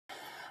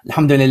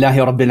الحمد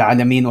لله رب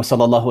العالمين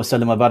وصلى الله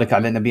وسلم وبارك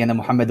على نبينا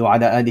محمد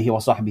وعلى آله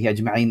وصحبه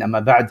أجمعين أما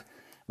بعد.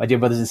 My dear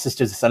brothers and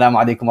sisters,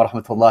 Assalamu alaikum wa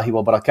rahmatullahi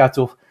wa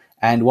barakatuh,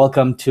 and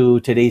welcome to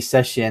today's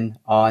session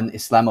on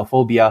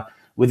Islamophobia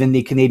within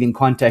the Canadian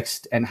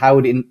context and how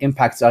it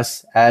impacts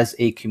us as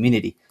a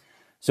community.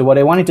 So what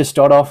I wanted to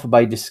start off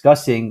by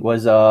discussing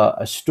was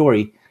a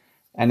story,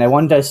 and I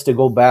wanted us to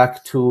go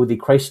back to the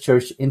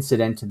Christchurch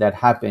incident that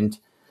happened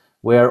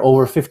where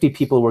over 50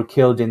 people were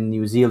killed in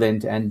New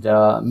Zealand and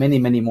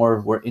many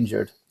more were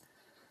injured.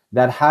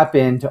 That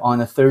happened on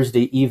a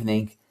Thursday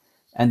evening,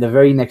 and the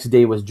very next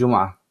day was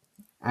Jum'ah.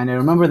 And I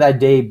remember that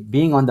day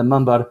being on the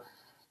Mambar,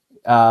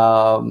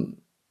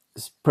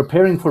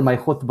 preparing for my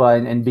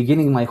khutbah and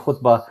beginning my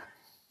khutbah,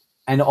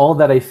 and all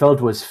that I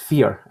felt was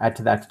fear at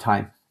that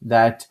time,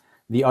 that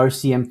the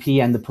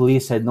RCMP and the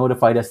police had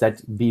notified us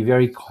that be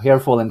very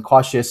careful and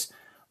cautious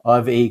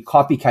of a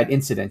copycat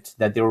incident,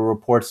 that there were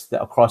reports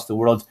across the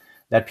world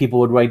that people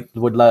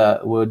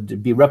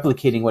would be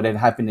replicating what had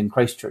happened in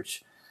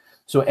Christchurch.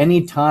 So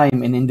any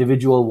time an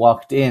individual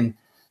walked in,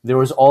 there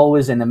was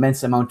always an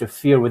immense amount of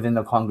fear within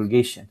the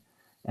congregation.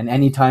 And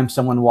anytime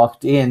someone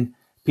walked in,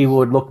 people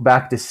would look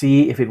back to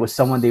see if it was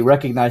someone they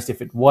recognized. If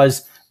it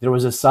was, there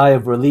was a sigh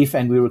of relief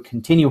and we would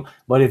continue.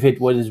 But if it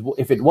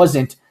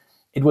wasn't,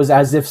 it was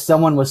as if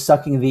someone was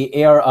sucking the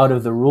air out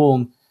of the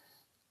room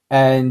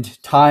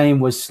and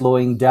time was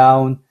slowing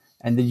down,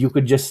 and that you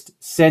could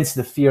just sense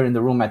the fear in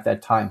the room at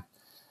that time.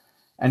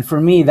 And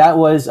for me, that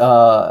was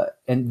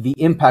and the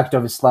impact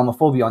of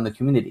Islamophobia on the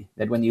community.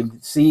 That when you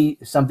see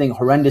something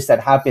horrendous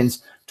that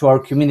happens to our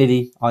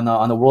community on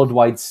a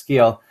worldwide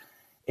scale,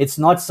 it's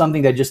not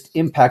something that just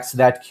impacts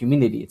that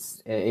community.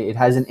 It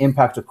has an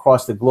impact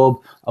across the globe,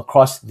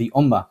 across the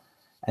ummah.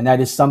 And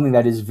that is something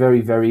that is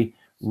very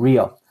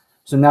real.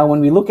 So now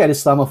when we look at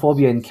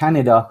Islamophobia in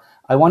Canada,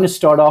 I want to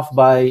start off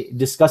by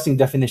discussing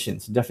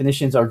definitions.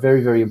 Definitions are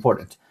very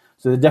important.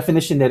 So the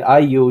definition that I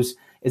use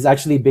is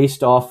actually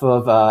based off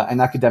of an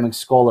academic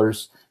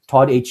scholar's,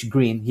 Todd H.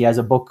 Green. He has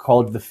a book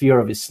called The Fear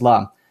of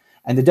Islam.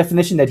 And the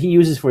definition that he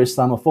uses for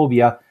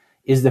Islamophobia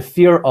is the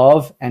fear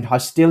of and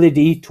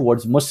hostility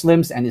towards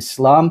Muslims and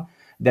Islam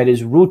that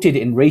is rooted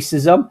in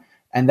racism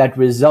and that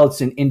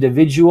results in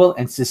individual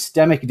and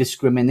systemic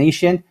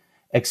discrimination,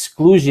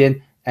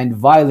 exclusion, and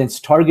violence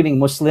targeting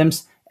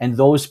Muslims and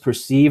those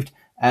perceived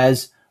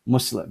as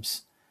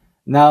Muslims.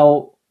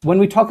 Now, when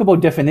we talk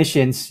about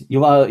definitions,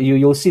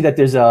 you'll see that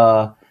there's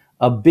a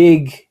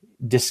big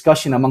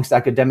discussion amongst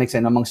academics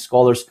and amongst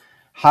scholars.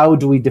 How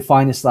do we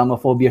define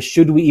Islamophobia?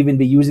 Should we even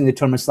be using the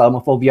term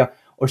Islamophobia,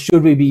 or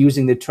should we be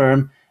using the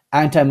term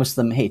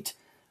anti-Muslim hate?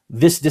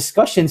 This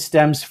discussion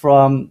stems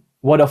from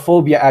what a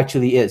phobia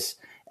actually is.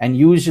 And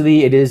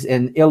usually it is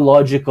an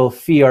illogical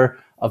fear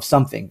of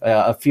something,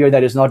 a fear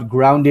that is not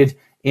grounded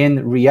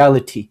in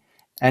reality.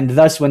 And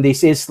thus, when they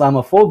say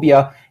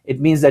Islamophobia, it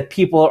means that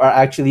people are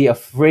actually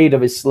afraid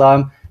of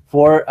Islam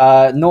for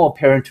no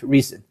apparent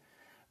reason.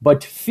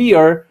 But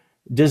fear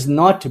does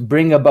not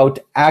bring about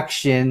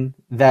action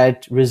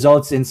that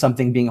results in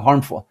something being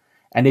harmful.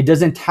 And it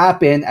doesn't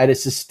happen at a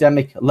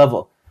systemic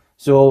level.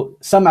 So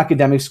some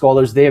academic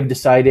scholars, they have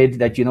decided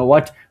that, you know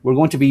what, we're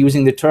going to be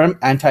using the term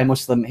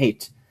anti-Muslim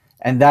hate.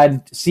 And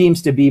that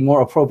seems to be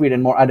more appropriate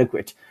and more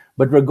adequate.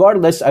 But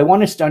regardless, I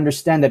want us to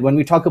understand that when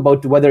we talk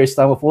about whether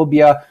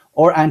Islamophobia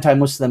or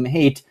anti-Muslim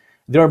hate,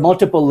 there are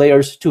multiple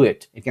layers to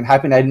it. It can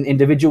happen at an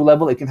individual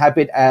level. It can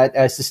happen at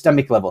a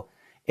systemic level.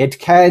 It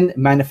can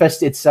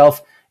manifest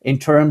itself in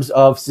terms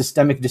of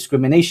systemic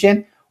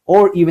discrimination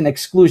or even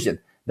exclusion,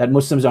 that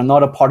Muslims are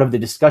not a part of the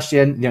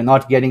discussion, they're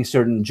not getting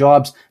certain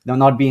jobs, they're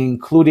not being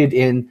included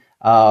in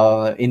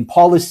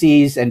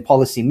policies and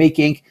policy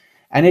making.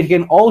 And it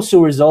can also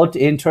result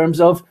in terms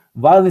of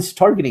violence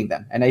targeting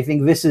them. And I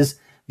think this is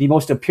the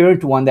most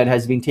apparent one that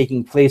has been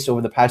taking place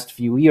over the past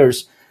few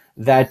years,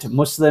 that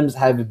Muslims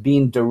have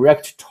been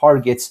direct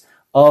targets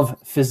of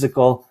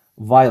physical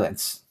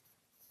violence.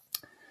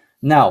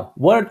 Now,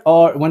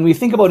 when we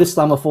think about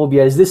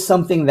Islamophobia, is this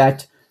something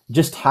that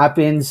just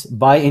happens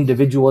by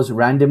individuals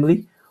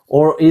randomly,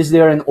 or is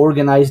there an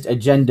organized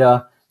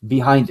agenda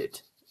behind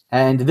it?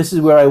 And this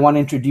is where I want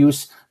to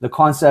introduce the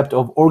concept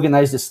of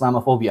organized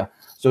Islamophobia.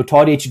 So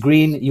Todd H.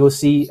 Green, you'll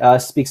see,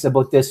 speaks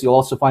about this. You'll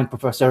also find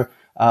Professor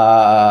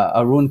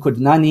Arun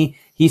Kudnani,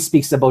 he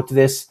speaks about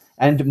this,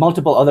 and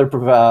multiple other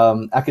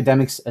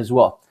academics as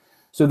well.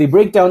 So they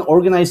break down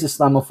organized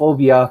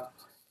Islamophobia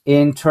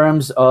in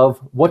terms of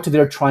what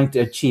they're trying to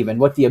achieve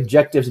and what the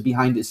objectives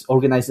behind this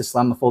organized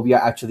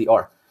Islamophobia actually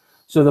are.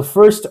 So the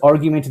first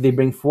argument they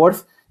bring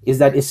forth is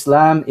that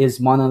Islam is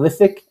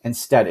monolithic and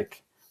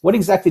static. What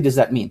exactly does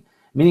that mean?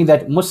 Meaning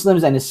that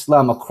Muslims and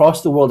Islam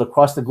across the world,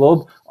 across the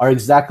globe, are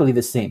exactly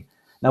the same.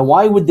 Now,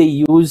 why would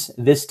they use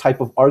this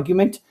type of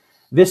argument?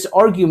 This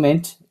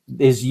argument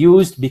is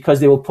used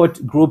because they will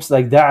put groups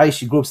like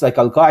Daesh, groups like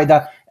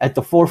Al-Qaeda at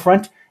the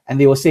forefront, and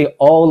they will say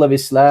all of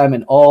Islam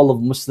and all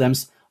of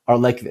Muslims are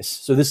like this.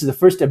 So this is the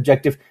first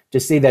objective, to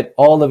say that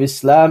all of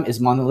Islam is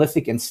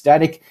monolithic and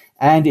static,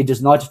 and it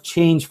does not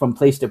change from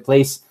place to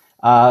place,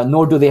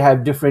 nor do they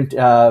have different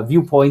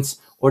viewpoints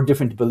or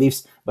different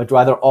beliefs, but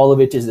rather all of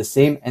it is the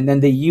same. And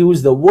then they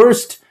use the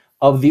worst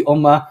of the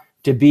ummah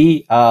to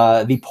be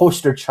the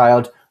poster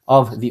child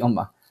of the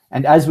ummah.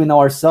 And as we know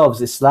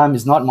ourselves, Islam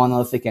is not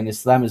monolithic and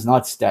Islam is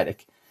not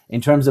static. In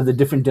terms of the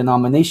different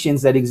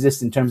denominations that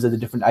exist, in terms of the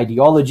different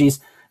ideologies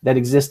that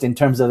exist, in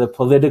terms of the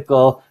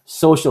political,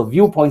 social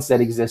viewpoints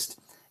that exist,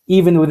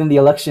 even within the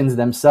elections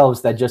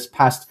themselves that just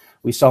passed,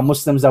 we saw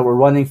Muslims that were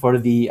running for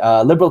the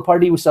Liberal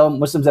Party, we saw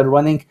Muslims that were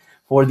running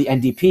for the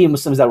NDP,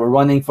 Muslims that were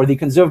running for the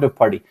Conservative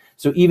Party.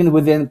 So even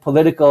within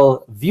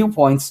political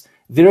viewpoints,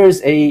 there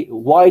is a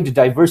wide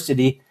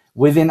diversity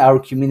within our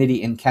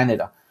community in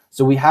Canada.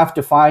 So we have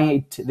to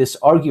fight this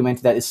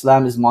argument that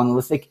Islam is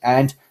monolithic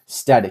and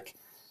static.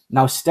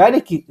 Now,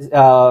 static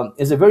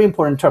is a very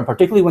important term,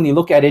 particularly when you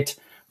look at it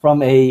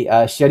from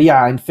a Sharia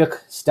and fiqh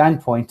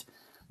standpoint.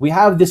 We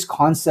have this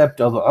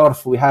concept of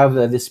urf, we have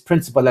this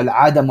principle,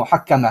 al-'ada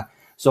muhakkama.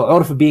 So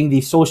urf being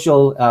the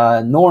social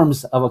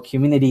norms of a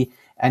community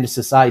and a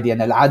society,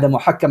 and al-'ada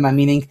muhakkama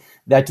meaning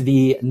that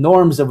the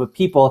norms of a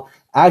people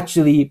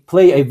actually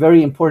play a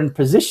very important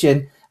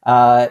position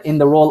in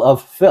the role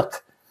of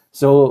fiqh.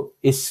 So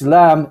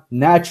Islam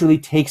naturally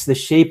takes the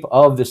shape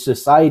of the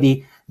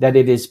society that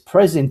it is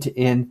present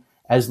in,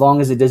 as long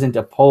as it doesn't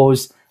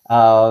oppose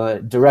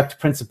direct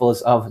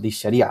principles of the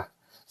Sharia.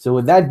 So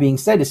with that being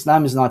said,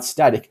 Islam is not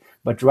static,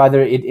 but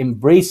rather it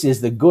embraces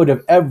the good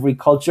of every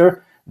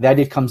culture that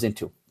it comes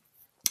into.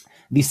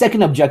 The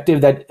second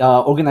objective that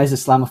organized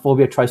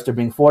Islamophobia tries to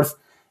bring forth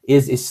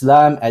is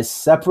Islam as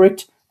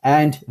separate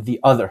and the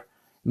other,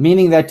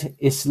 meaning that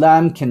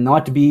Islam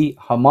cannot be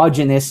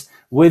homogeneous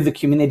with the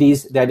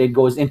communities that it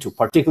goes into,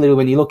 particularly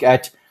when you look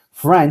at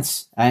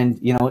France and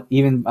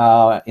even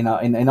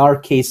in our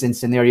case and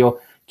scenario,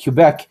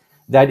 Quebec,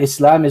 that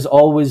Islam is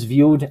always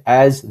viewed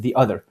as the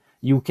other.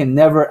 You can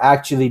never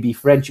actually be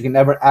French, you can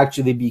never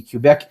actually be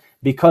Quebec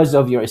because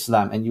of your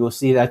Islam. And you will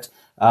see that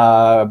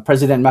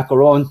President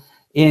Macron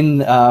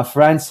in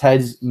France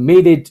has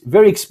made it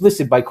very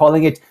explicit by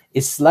calling it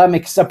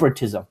Islamic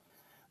separatism.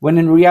 When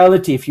in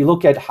reality, if you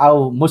look at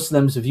how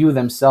Muslims view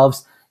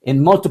themselves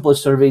in multiple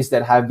surveys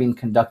that have been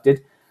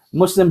conducted,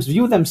 Muslims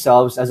view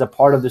themselves as a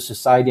part of the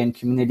society and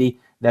community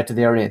that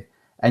they're in.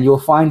 And you'll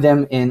find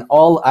them in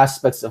all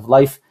aspects of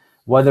life,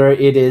 whether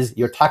it is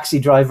your taxi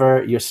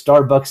driver, your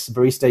Starbucks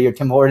barista, your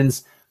Tim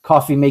Hortons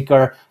coffee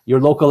maker, your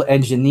local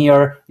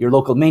engineer, your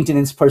local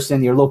maintenance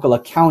person, your local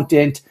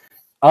accountant,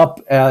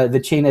 up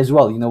the chain as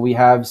well. We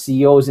have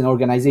CEOs in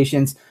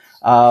organizations.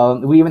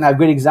 We even have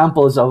great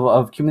examples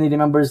of community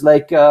members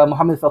like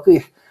Muhammad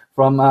Faqih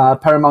from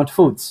Paramount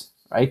Foods,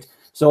 right?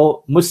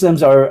 So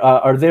Muslims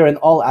are there in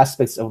all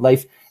aspects of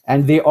life,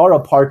 and they are a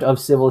part of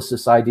civil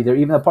society. They're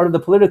even a part of the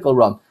political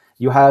realm.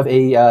 You have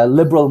a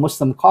liberal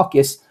Muslim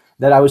caucus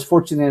that I was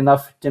fortunate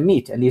enough to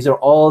meet, and these are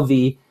all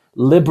the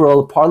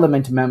liberal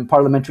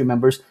parliamentary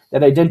members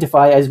that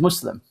identify as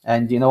Muslim.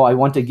 And I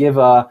want to give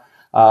a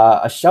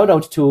shout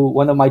out to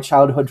one of my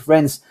childhood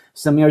friends,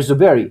 Samir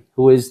Zuberi,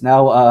 who is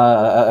now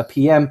a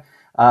PM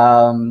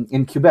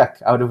in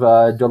Quebec, out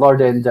of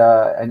Dollard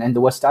and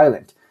the West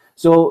Island.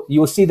 So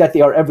you'll see that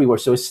they are everywhere.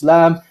 So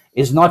Islam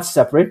is not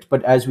separate,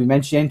 but as we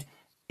mentioned,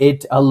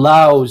 it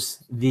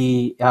allows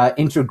the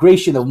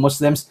integration of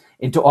Muslims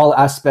into all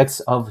aspects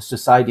of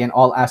society and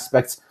all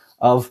aspects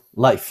of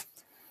life.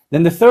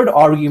 Then the third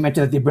argument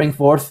that they bring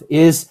forth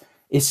is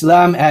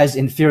Islam as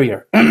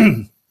inferior.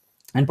 And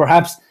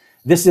perhaps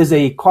this is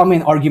a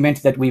common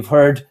argument that we've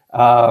heard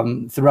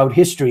throughout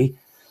history.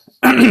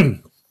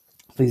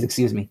 Please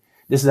excuse me.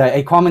 This is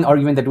a common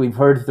argument that we've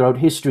heard throughout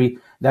history,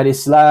 that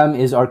Islam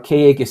is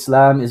archaic,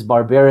 Islam is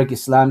barbaric,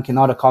 Islam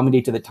cannot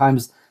accommodate to the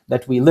times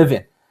that we live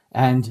in.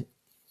 And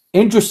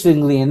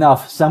interestingly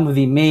enough, some of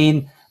the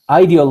main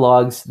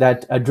ideologues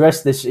that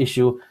address this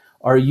issue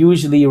are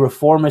usually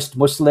reformist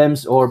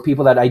Muslims or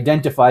people that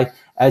identify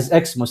as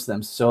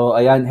ex-Muslims. So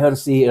Ayaan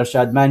Hirsi,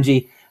 Irshad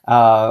Manji,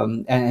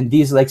 and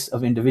these likes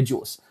of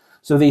individuals.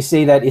 So they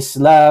say that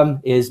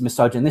Islam is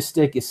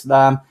misogynistic,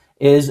 Islam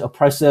is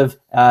oppressive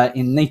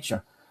in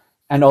nature.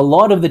 And a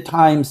lot of the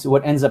times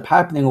what ends up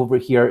happening over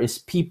here is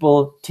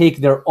people take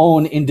their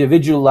own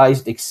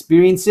individualized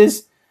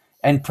experiences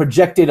and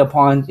project it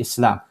upon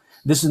Islam.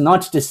 This is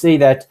not to say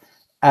that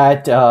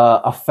at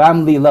a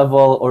family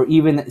level or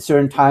even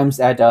certain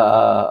times at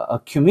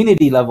a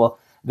community level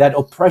that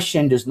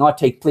oppression does not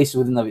take place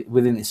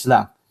within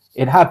Islam.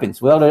 It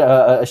happens without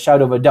a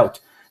shadow of a doubt.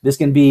 This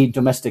can be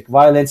domestic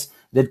violence,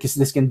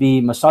 this can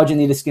be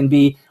misogyny, this can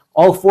be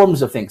all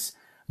forms of things.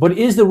 But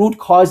is the root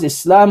cause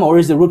Islam, or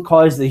is the root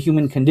cause the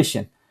human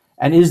condition?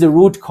 And is the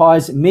root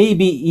cause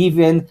maybe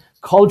even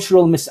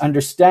cultural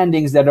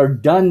misunderstandings that are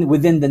done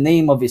within the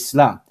name of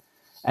Islam?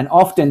 And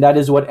often that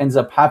is what ends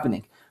up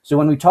happening. So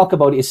when we talk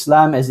about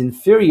Islam as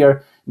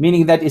inferior,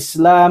 meaning that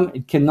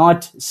Islam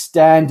cannot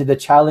stand the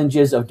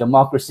challenges of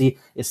democracy,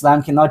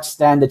 Islam cannot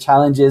stand the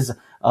challenges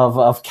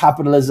of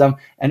capitalism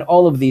and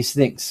all of these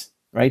things,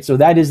 right? So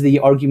that is the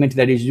argument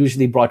that is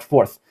usually brought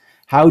forth.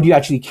 How do you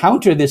actually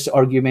counter this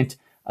argument?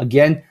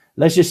 Again,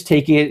 let's just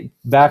take it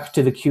back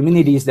to the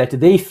communities that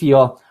they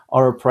feel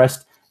are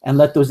oppressed and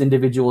let those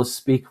individuals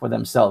speak for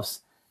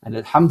themselves. And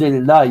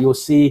alhamdulillah, you'll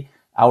see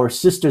our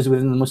sisters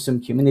within the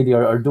Muslim community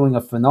are doing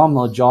a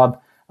phenomenal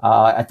job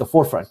at the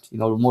forefront.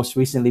 Most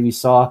recently we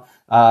saw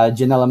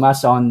Janella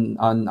Massa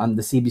on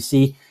the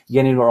CBC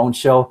getting her own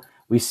show.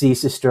 We see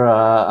Sister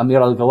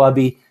Amir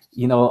Al-Gawabi,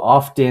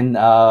 often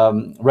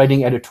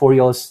writing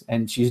editorials,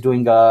 and she's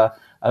doing a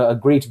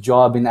great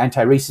job in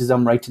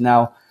anti-racism right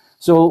now.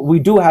 So we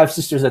do have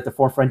sisters at the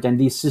forefront, and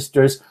these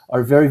sisters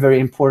are very, very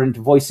important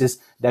voices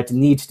that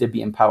need to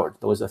be empowered.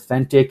 Those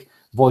authentic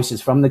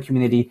voices from the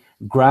community,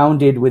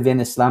 grounded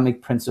within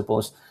Islamic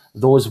principles,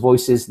 those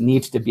voices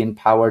need to be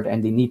empowered,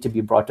 and they need to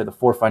be brought to the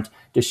forefront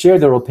to share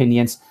their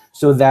opinions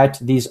so that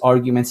these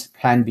arguments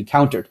can be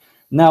countered.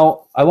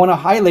 Now, I want to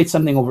highlight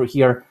something over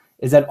here,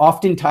 is that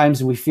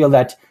oftentimes we feel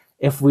that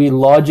if we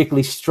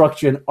logically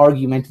structure an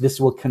argument,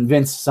 this will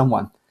convince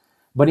someone.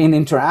 But in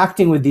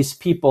interacting with these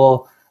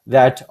people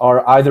that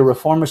are either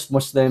reformist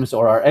Muslims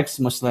or are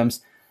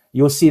ex-Muslims,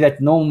 you'll see that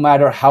no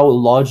matter how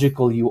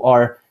logical you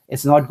are,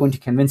 it's not going to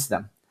convince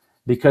them,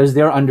 because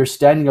their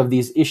understanding of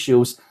these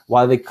issues,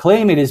 while they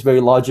claim it is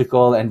very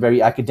logical and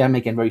very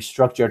academic and very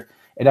structured,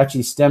 it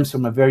actually stems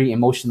from a very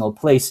emotional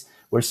place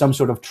where some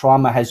sort of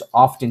trauma has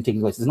often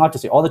taken place. It's not to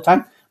say all the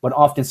time, but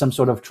often some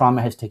sort of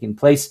trauma has taken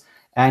place.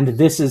 And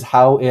this is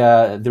how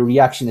the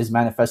reaction is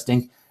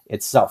manifesting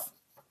itself.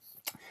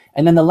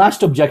 And then the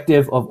last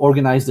objective of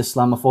organized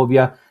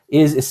Islamophobia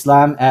is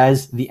Islam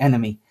as the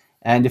enemy.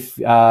 And if,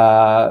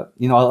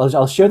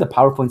 I'll share the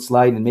PowerPoint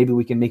slide and maybe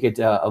we can make it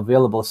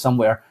available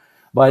somewhere.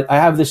 But I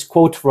have this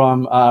quote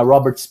from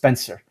Robert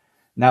Spencer.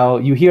 Now,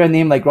 you hear a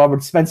name like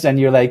Robert Spencer and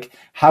you're like,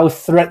 how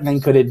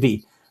threatening could it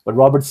be? But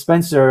Robert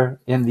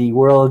Spencer, in the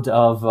world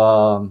of,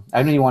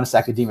 I don't even want to say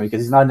academia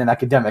because he's not an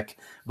academic,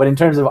 but in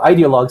terms of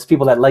ideologues,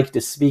 people that like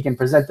to speak and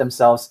present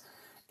themselves,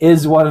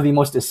 is one of the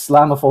most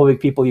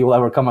Islamophobic people you will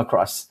ever come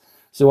across.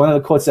 So one of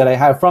the quotes that I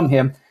have from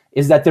him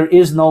is that there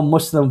is no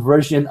Muslim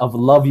version of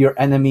love your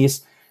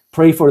enemies,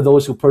 pray for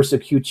those who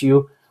persecute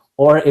you,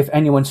 or if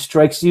anyone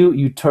strikes you,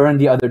 you turn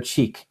the other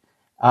cheek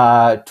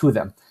to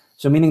them.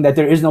 So meaning that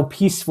there is no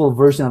peaceful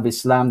version of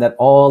Islam, that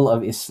all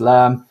of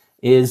Islam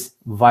is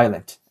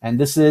violent. And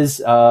this is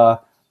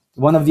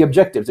one of the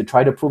objectives, to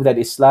try to prove that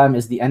Islam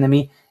is the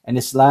enemy and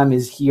Islam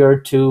is here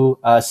to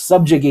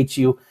subjugate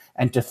you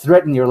and to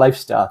threaten your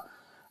lifestyle.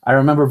 I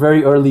remember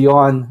very early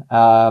on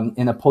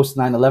in a post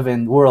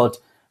 9/11 world,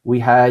 we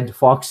had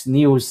Fox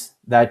News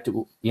that,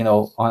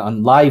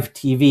 on live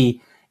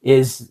TV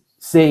is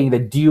saying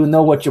that, do you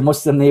know what your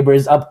Muslim neighbor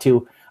is up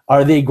to?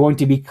 Are they going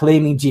to be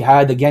claiming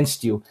jihad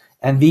against you?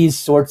 And these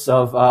sorts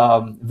of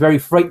very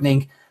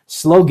frightening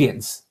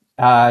slogans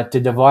to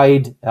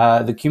divide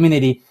the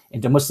community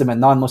into Muslim and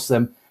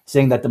non-Muslim,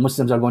 saying that the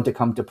Muslims are going to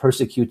come to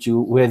persecute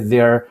you with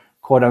their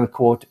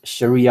quote-unquote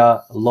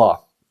Sharia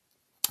law.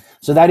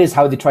 So that is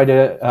how they try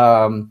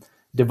to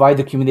divide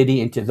the community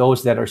into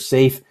those that are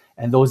safe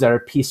and those that are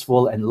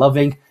peaceful and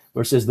loving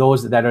versus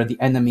those that are the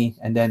enemy.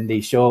 And then they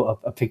show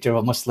a picture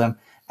of a Muslim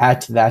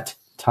at that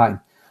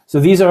time. So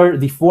these are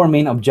the four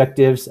main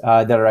objectives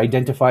that are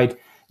identified.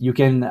 You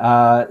can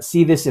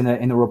see this in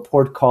a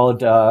report called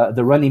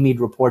the Runnymede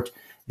report.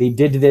 They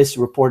did this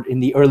report in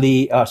the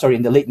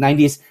in the late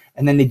 90s,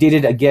 and then they did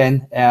it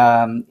again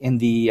in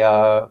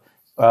the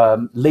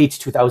late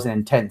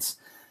 2010s.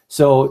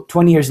 So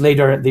 20 years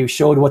later, they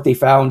showed what they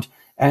found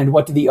and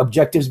what the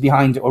objectives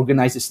behind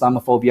organized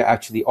Islamophobia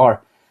actually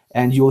are.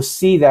 And you'll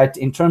see that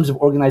in terms of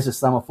organized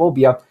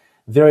Islamophobia,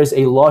 there is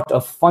a lot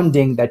of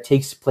funding that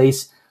takes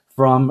place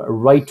from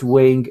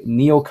right-wing,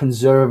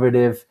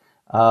 neoconservative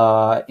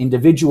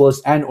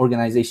individuals and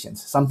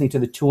organizations, something to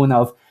the tune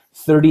of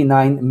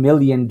 $39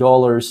 million in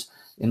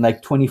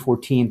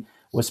 2014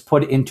 was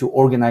put into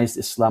organized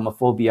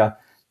Islamophobia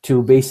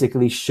to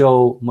basically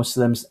show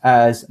Muslims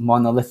as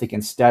monolithic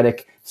and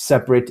static,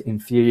 separate,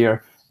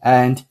 inferior,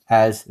 and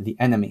as the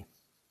enemy.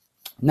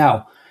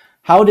 Now,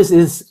 how does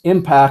this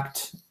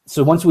impact?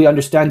 So once we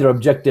understand their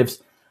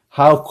objectives,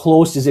 how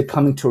close is it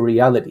coming to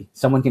reality?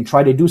 Someone can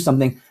try to do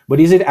something, but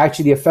is it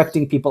actually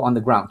affecting people on the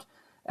ground?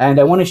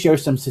 And I want to share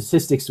some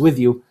statistics with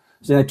you.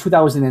 So in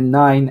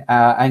 2009,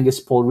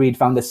 Angus Paul Reid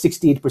found that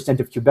 68%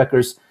 of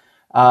Quebecers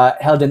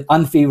held an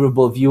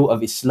unfavorable view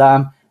of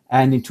Islam.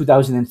 And in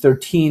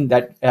 2013,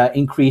 that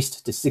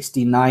increased to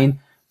 69%.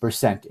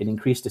 It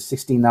increased to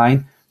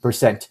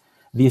 69%.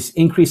 This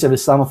increase of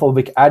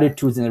Islamophobic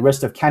attitudes in the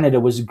rest of Canada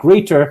was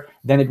greater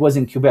than it was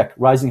in Quebec,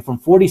 rising from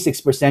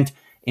 46%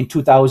 in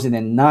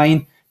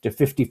 2009 to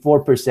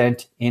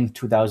 54% in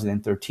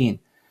 2013.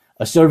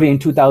 A survey in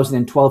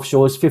 2012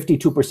 shows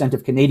 52%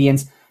 of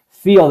Canadians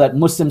feel that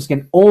Muslims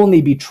can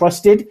only be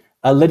trusted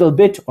a little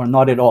bit or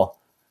not at all.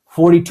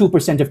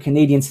 42% of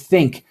Canadians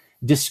think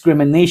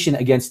discrimination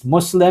against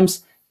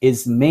Muslims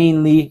is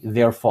mainly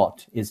their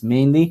fault,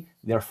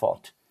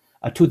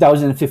 A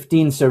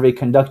 2015 survey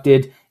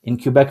conducted in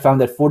Quebec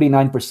found that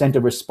 49%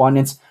 of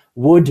respondents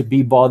would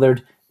be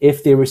bothered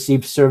if they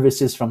received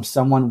services from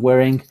someone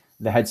wearing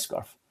the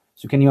headscarf.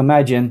 So can you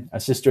imagine a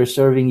sister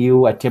serving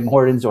you at Tim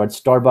Hortons or at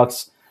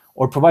Starbucks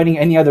or providing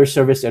any other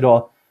service at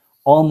all?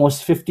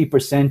 almost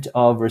 50%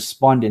 of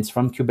respondents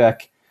from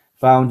Quebec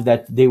found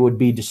that they would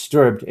be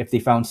disturbed if they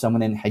found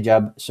someone in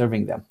hijab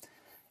serving them.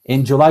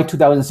 In July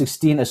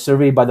 2016, a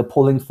survey by the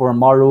polling firm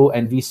Maru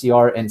and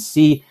VCR and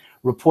C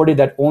reported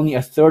that only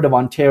a third of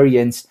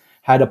Ontarians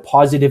had a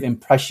positive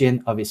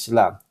impression of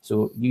Islam.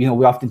 So, we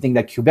often think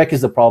that Quebec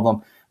is the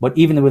problem, but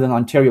even within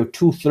Ontario,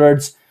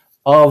 two-thirds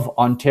of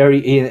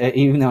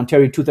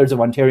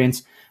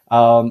Ontarians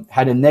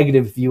had a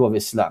negative view of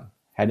Islam,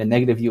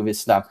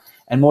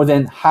 And more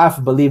than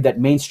half believe that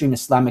mainstream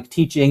Islamic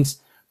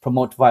teachings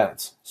promote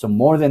violence. So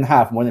more than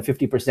half, more than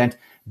 50%,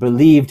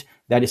 believed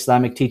that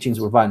Islamic teachings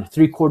were violent.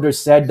 3/4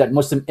 said that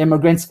Muslim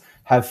immigrants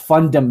have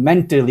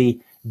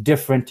fundamentally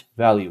different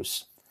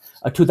values.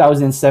 A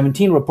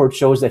 2017 report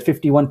shows that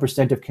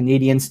 51% of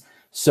Canadians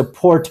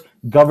support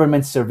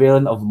government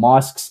surveillance of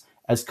mosques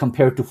as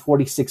compared to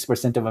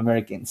 46% of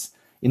Americans.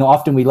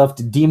 Often we love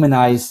to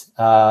demonize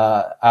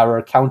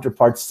our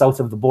counterparts south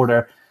of the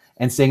border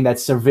and saying that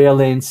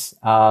surveillance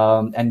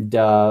and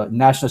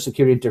national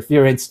security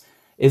interference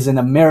is an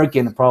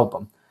American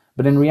problem.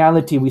 But in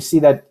reality, we see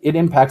that it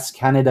impacts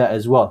Canada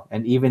as well.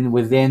 And even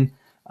within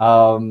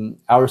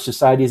our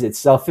societies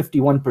itself,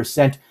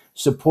 51%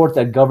 support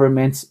that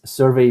governments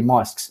survey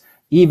mosques,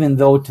 even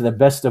though, to the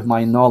best of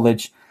my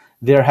knowledge,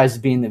 there has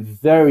been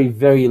very,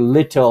 very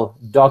little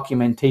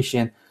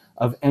documentation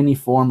of any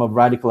form of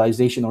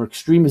radicalization or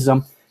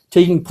extremism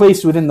taking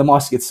place within the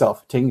mosque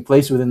itself,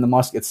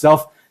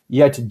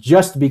 Yet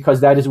just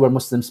because that is where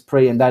Muslims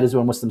pray and that is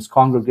where Muslims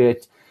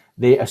congregate,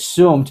 they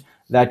assumed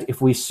that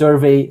if we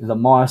survey the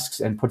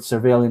mosques and put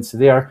surveillance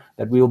there,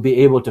 that we will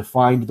be able to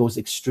find those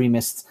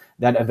extremists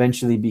that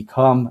eventually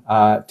become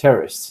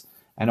terrorists.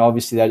 And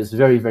obviously that is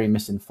very, very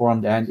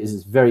misinformed and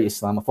is very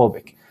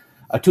Islamophobic.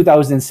 A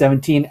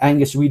 2017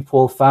 Angus Reid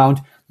poll found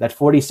that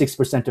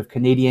 46% of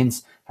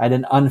Canadians had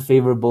an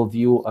unfavorable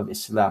view of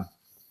Islam.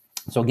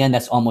 So again,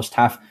 that's almost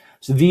half.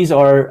 So these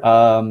are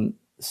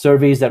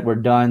surveys that were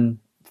done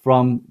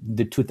from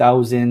the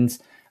 2000s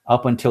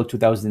up until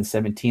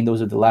 2017.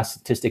 Those are the last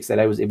statistics that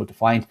I was able to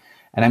find.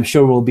 And I'm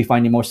sure we'll be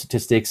finding more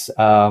statistics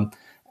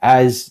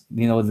as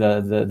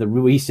the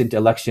recent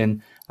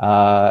election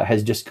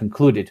has just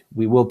concluded.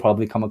 We will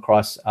probably come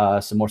across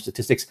some more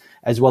statistics,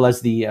 as well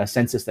as the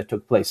census that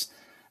took place.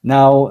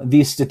 Now,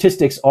 these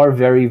statistics are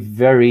very,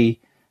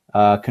 very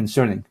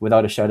concerning,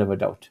 without a shadow of a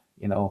doubt.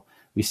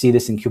 We see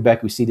this in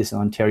Quebec, we see this in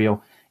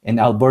Ontario. In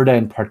Alberta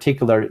in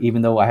particular,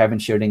 even though I haven't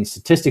shared any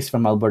statistics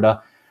from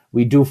Alberta,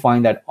 we do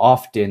find that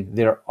often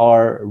there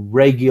are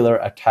regular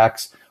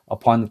attacks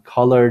upon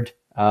colored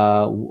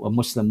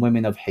Muslim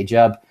women of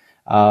hijab,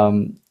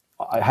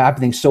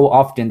 happening so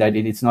often that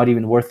it's not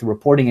even worth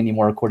reporting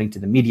anymore, according to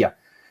the media.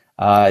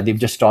 They've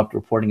just stopped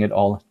reporting it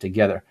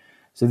altogether.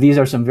 So these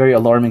are some very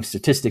alarming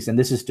statistics, and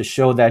this is to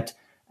show that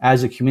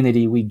as a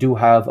community, we do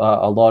have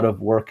a lot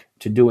of work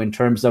to do in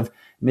terms of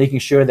making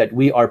sure that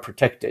we are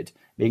protected,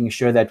 making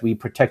sure that we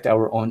protect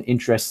our own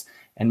interests,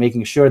 and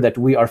making sure that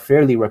we are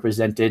fairly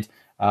represented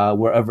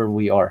wherever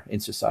we are in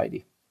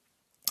society.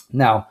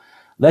 Now,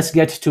 let's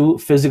get to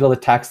physical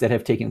attacks that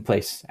have taken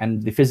place.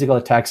 And the physical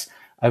attacks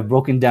I've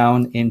broken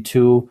down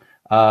into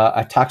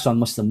attacks on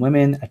Muslim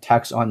women,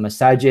 attacks on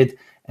masajid,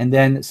 and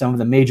then some of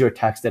the major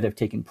attacks that have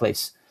taken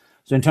place.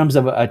 So in terms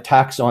of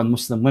attacks on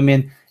Muslim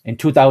women, in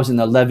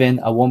 2011,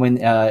 a woman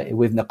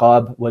with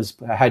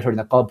niqab had her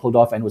niqab pulled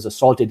off and was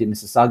assaulted in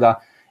Mississauga.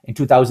 In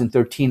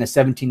 2013, a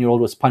 17-year-old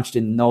was punched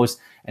in the nose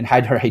and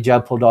had her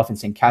hijab pulled off in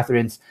St.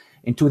 Catharines.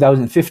 In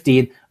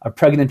 2015, a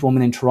pregnant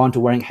woman in Toronto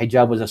wearing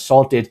hijab was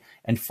assaulted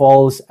and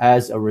falls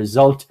as a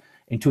result.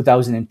 In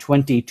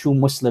 2020, 2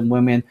 Muslim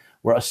women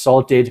were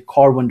assaulted,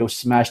 car windows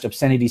smashed,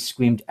 obscenities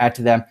screamed at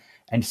them,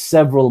 and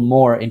several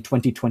more in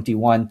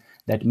 2021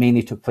 that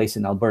mainly took place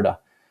in Alberta.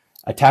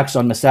 Attacks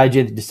on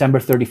masajid, December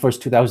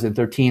 31st,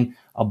 2013,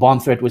 a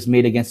bomb threat was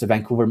made against the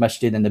Vancouver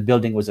masjid and the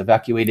building was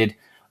evacuated.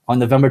 On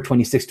November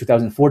 26,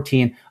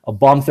 2014, a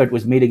bomb threat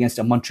was made against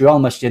a Montreal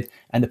masjid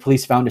and the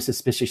police found a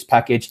suspicious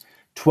package.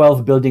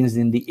 12 buildings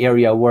in the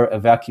area were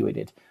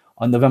evacuated.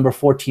 On November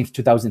 14th,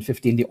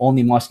 2015, the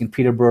only mosque in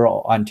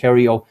Peterborough,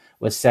 Ontario,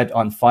 was set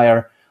on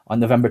fire. On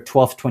November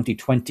 12th,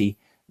 2020,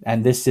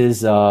 and this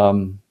is,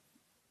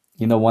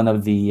 one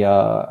of the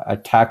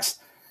attacks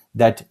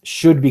that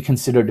should be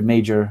considered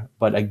major,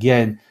 but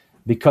again,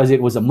 because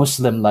it was a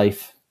Muslim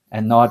life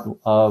and not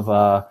of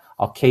a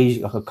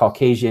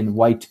Caucasian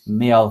white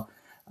male,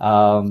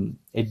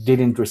 it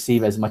didn't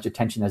receive as much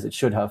attention as it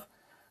should have.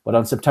 But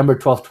on September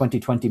 12,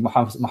 2020,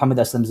 Muhammad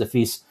Aslam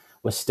Zafis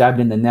was stabbed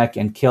in the neck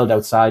and killed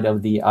outside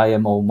of the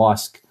IMO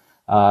mosque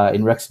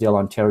in Rexdale,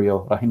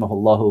 Ontario.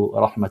 Rahimahullahu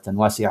rahmatan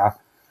wasi'ah.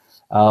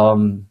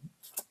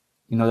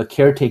 The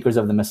caretakers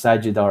of the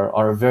masajid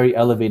are a very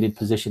elevated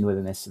position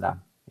within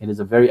Islam. It is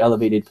a very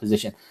elevated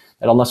position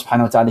that Allah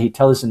subhanahu wa ta'ala, He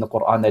tells us in the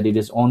Qur'an that it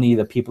is only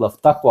the people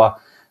of taqwa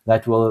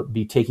that will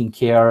be taking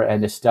care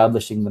and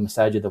establishing the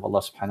masajid of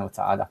Allah subhanahu wa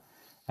ta'ala.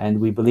 And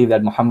we believe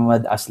that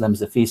Muhammad Aslam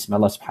Zafis, may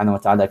Allah subhanahu wa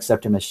ta'ala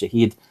accept him as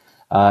shaheed,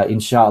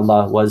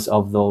 inshallah, was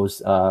of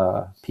those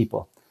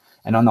people.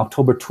 And on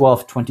October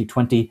 12,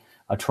 2020,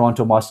 a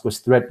Toronto mosque was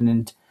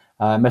threatened.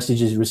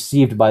 Messages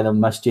received by the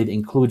masjid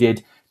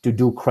included to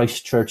do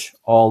Christchurch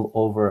all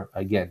over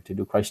again, to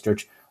do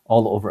Christchurch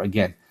all over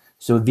again.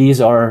 So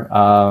these are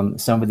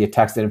some of the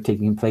attacks that have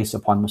taken place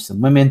upon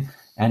Muslim women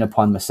and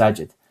upon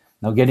masajid.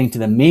 Now getting to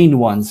the main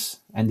ones,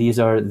 and these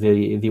are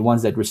the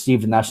ones that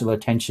received national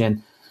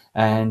attention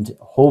and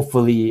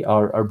hopefully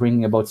are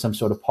bringing about some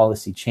sort of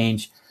policy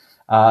change.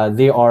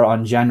 They are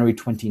on January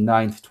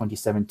 29th,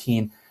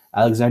 2017.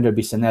 Alexander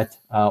Bissonnette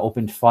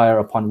opened fire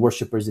upon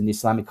worshippers in the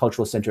Islamic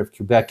Cultural Center of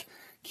Quebec,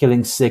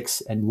 killing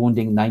 6 and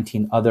wounding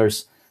 19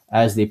 others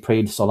as they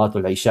prayed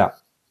Salatul Isha.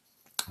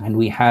 And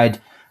we had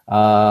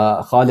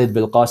Khalid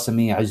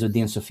Bilqasimi,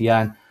 Izzuddin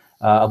Sufyan,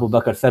 Abu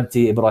Bakr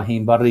Thabti,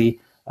 Ibrahim Barri,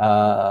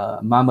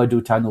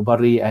 Mamadou Tanu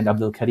Barri, and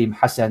Abdul Karim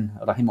Hassan,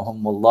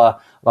 rahimahumullah,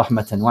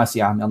 rahmatan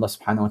wasi'ah. May Allah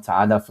subhanahu wa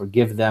ta'ala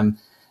forgive them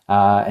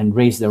and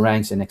raise their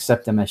ranks and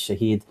accept them as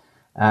shaheed.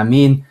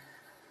 Ameen.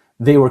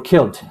 They were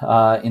killed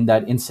in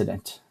that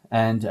incident.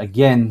 And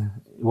again,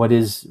 what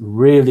is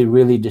really,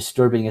 really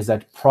disturbing is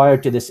that prior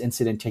to this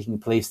incident taking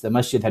place, the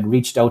masjid had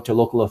reached out to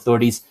local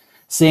authorities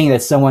saying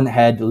that someone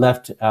had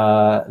left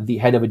the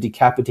head of a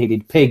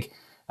decapitated pig,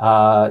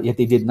 yet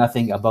they did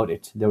nothing about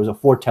it. There was a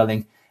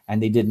foretelling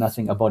and they did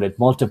nothing about it.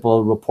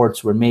 Multiple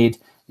reports were made,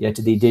 yet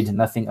they did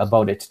nothing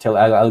about it till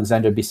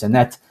Alexander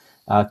Bissonnette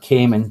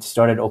came and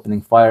started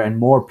opening fire, and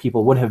more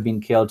people would have been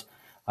killed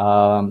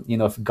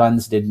if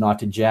guns did not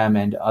jam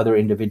and other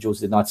individuals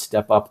did not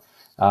step up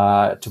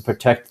to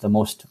protect the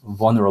most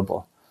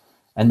vulnerable.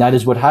 And that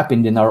is what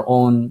happened in our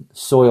own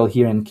soil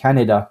here in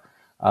Canada,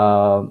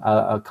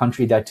 a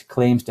country that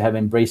claims to have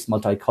embraced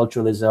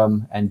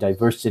multiculturalism and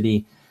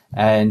diversity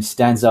and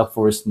stands up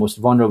for its most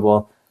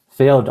vulnerable,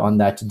 failed on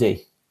that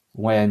day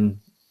when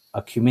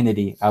a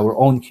community, our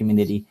own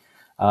community,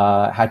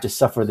 had to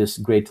suffer this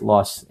great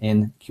loss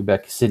in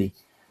Quebec City.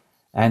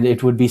 And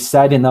it would be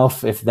sad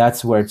enough if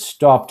that's where it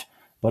stopped,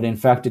 but in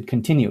fact it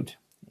continued.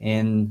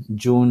 In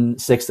June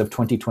 6th of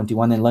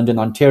 2021 in London,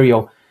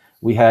 Ontario,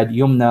 we had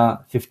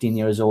Yumna, 15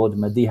 years old,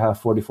 Madiha,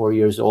 44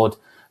 years old,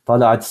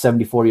 Talat,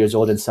 74 years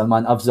old, and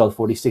Salman Afzal,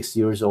 46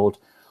 years old,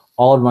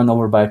 all run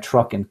over by a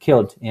truck and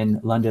killed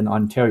in London,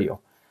 Ontario.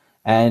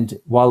 And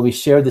while we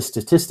share this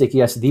statistic,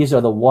 yes, these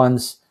are the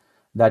ones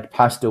that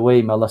passed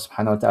away. May Allah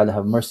subhanahu wa ta'ala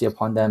have mercy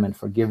upon them and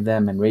forgive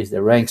them and raise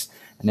their ranks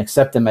and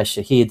accept them as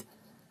shaheed.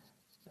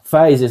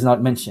 Faiz is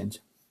not mentioned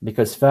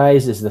because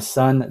Faiz is the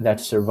son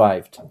that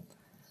survived.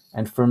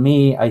 And for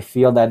me, I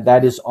feel that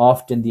that is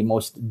often the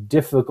most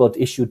difficult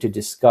issue to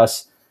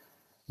discuss,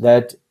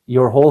 that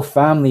your whole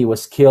family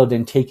was killed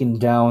and taken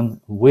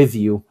down with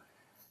you,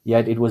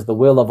 yet it was the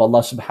will of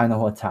Allah subhanahu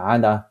wa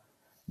ta'ala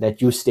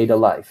that you stayed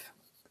alive.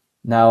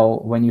 Now,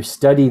 when you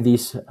study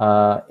these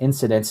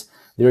incidents,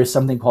 there is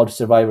something called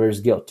survivor's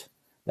guilt,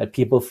 that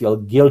people feel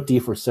guilty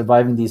for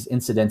surviving these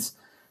incidents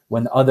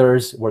when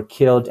others were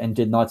killed and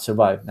did not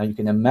survive. Now you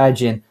can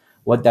imagine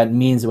what that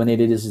means when it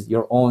is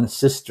your own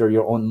sister,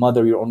 your own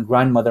mother, your own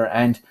grandmother,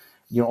 and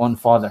your own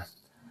father.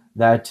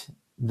 That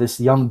this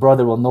young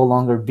brother will no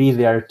longer be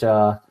there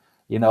to,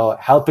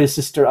 help his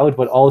sister out,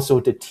 but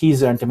also to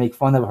tease her and to make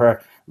fun of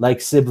her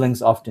like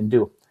siblings often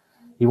do.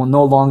 He will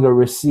no longer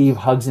receive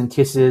hugs and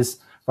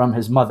kisses from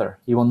his mother.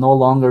 He will no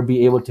longer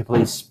be able to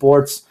play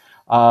sports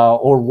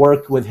or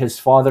work with his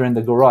father in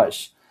the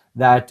garage.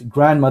 That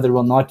grandmother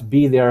will not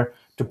be there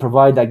to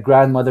provide that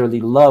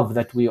grandmotherly love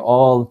that we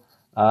all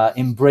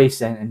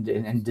embrace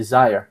and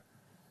desire.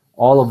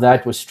 All of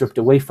that was stripped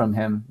away from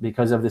him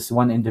because of this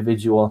one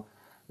individual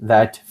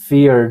that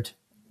feared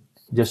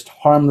just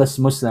harmless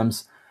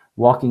Muslims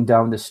walking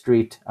down the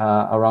street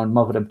around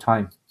Maghrib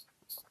time,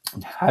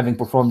 having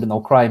performed no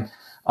crime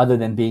other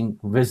than being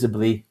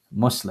visibly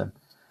Muslim.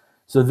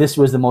 So this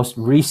was the most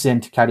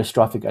recent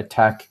catastrophic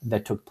attack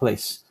that took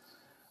place.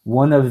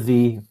 One of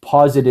the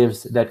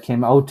positives that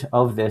came out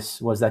of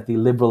this was that the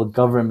Liberal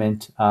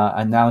government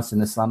announced in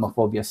the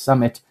Islamophobia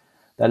summit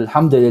that,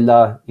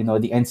 alhamdulillah, the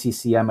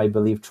NCCM, I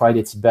believe, tried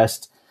its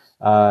best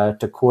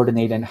to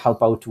coordinate and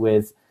help out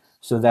with,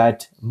 so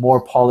that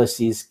more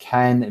policies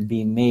can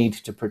be made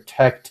to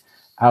protect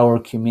our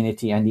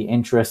community and the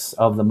interests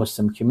of the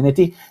Muslim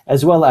community,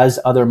 as well as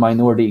other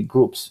minority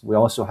groups. We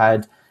also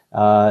had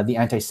the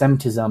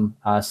anti-Semitism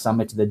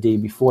summit the day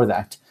before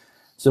that.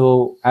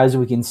 So as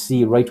we can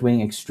see,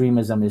 right-wing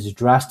extremism is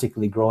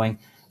drastically growing,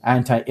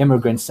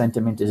 anti-immigrant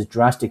sentiment is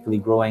drastically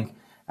growing,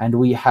 and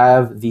we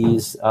have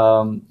these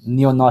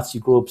neo-Nazi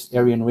groups,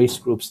 Aryan race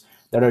groups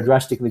that are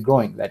drastically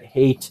growing, that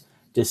hate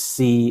to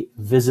see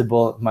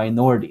visible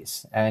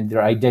minorities, and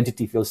their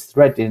identity feels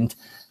threatened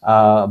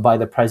by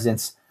the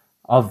presence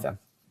of them.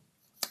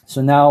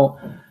 So now,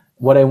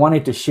 what I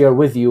wanted to share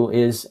with you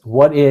is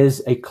what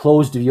is a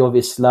closed view of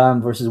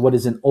Islam versus what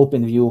is an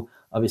open view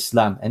of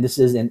Islam. And this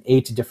is in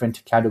 8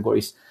 different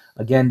categories.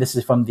 Again, this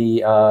is from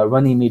the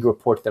Runnymede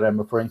report that I'm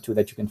referring to,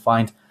 that you can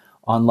find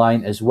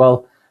online as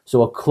well.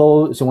 So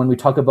when we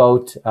talk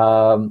about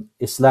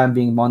Islam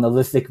being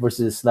monolithic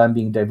versus Islam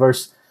being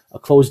diverse, a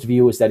closed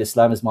view is that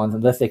Islam is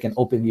monolithic, and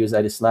open view is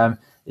that Islam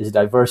is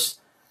diverse.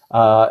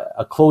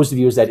 A closed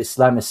view is that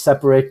Islam is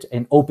separate.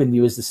 An open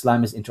view is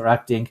Islam is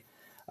interacting.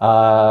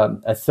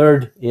 A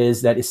third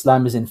is that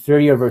Islam is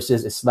inferior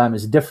versus Islam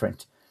is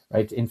different,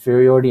 right?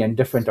 Inferiority and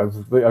different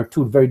are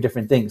two very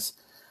different things.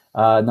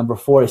 Number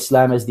 4,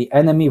 Islam as the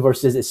enemy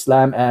versus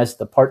Islam as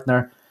the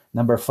partner.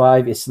 Number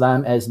 5,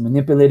 Islam as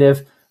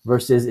manipulative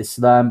versus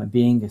Islam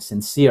being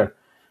sincere.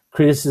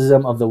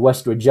 Criticism of the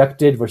West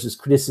rejected versus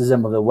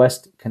criticism of the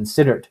West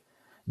considered.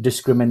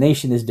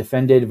 Discrimination is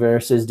defended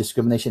versus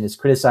discrimination is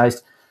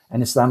criticized.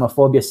 And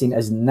Islamophobia seen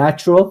as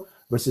natural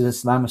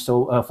versus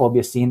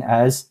Islamophobia seen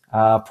as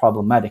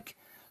problematic.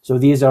 So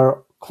these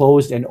are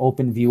closed and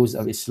open views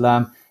of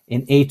Islam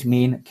in 8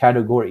 main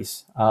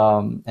categories.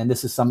 And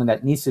this is something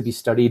that needs to be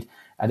studied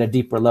at a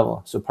deeper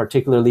level. So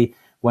particularly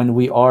when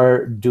we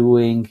are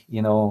doing,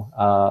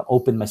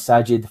 open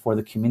masajid for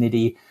the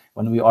community,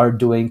 when we are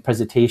doing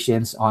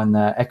presentations on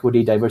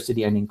equity,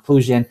 diversity, and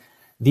inclusion,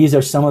 these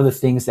are some of the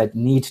things that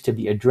need to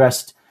be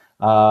addressed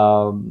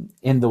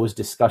in those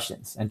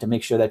discussions, and to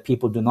make sure that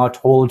people do not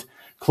hold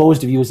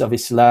closed views of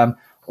Islam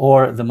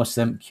or the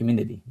Muslim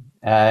community.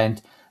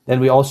 And then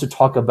we also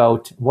talk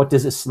about what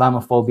does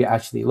Islamophobia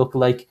actually look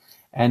like,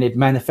 and it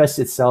manifests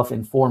itself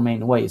in 4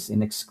 main ways: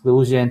 in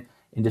exclusion,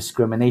 in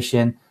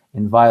discrimination,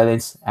 in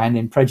violence, and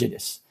in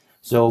prejudice.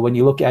 So when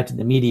you look at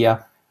the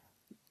media,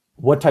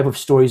 what type of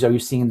stories are you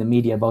seeing in the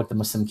media about the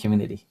Muslim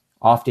community?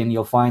 Often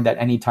you'll find that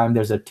anytime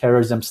there's a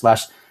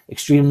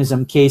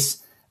terrorism/extremism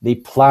case, they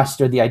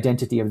plaster the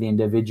identity of the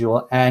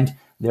individual and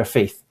their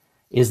faith.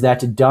 Is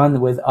that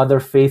done with other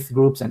faith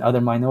groups and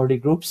other minority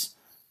groups?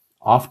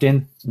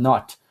 Often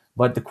not.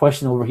 But the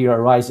question over here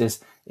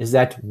arises is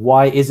that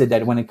why is it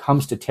that when it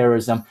comes to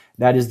terrorism,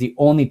 that is the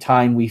only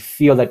time we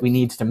feel that we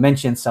need to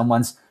mention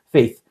someone's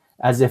faith,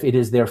 as if it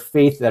is their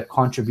faith that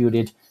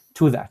contributed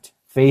to that?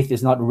 Faith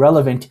is not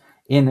relevant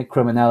in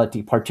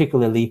criminality,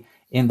 particularly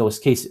in those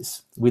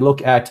cases. We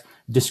look at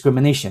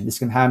discrimination. This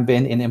can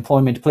happen in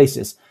employment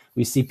places.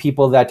 We see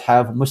people that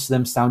have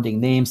Muslim sounding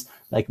names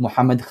like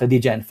Muhammad,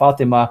 Khadija, and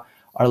Fatima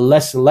are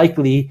less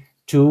likely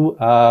to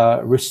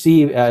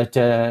receive,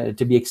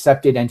 to be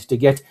accepted and to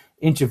get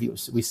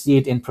interviews. We see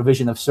it in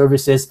provision of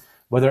services,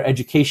 whether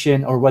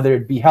education or whether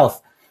it be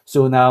health.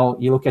 So now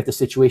you look at the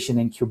situation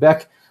in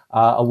Quebec,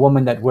 a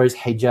woman that wears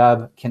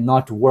hijab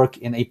cannot work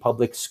in a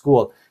public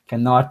school,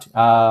 cannot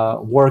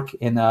work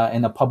in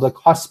a public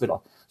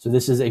hospital. So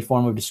this is a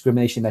form of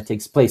discrimination that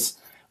takes place.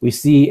 We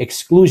see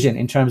exclusion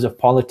in terms of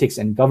politics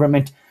and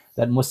government,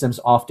 that Muslims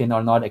often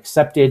are not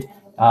accepted.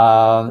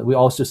 We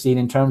also see it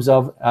in terms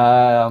of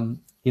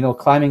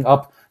climbing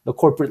up the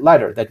corporate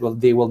ladder, that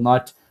they will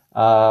not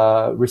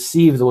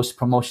receive those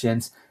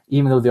promotions,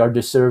 even though they are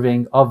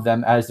deserving of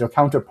them as their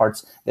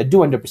counterparts that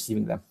do end up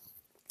receiving them.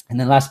 And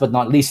then last but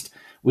not least,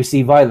 we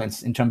see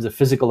violence in terms of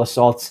physical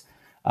assaults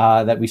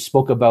that we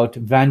spoke about,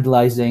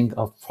 vandalizing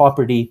of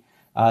property.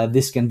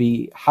 This can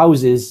be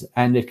houses,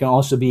 and it can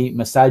also be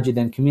masajid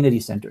and community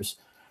centers.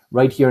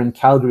 Right here in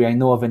Calgary, I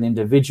know of an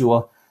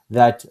individual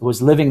that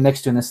was living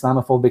next to an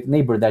Islamophobic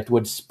neighbor that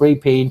would spray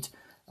paint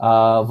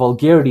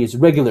vulgarities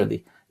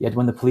regularly. Yet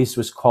when the police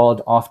was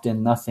called,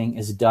 often nothing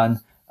is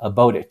done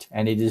about it.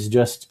 And it is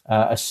just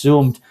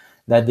assumed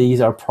that these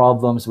are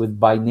problems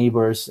by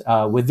neighbors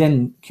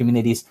within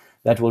communities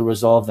that will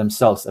resolve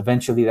themselves.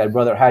 Eventually, that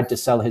brother had to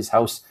sell his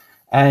house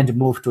and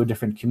move to a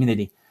different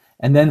community.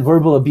 And then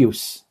verbal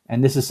abuse.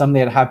 And this is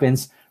something that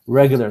happens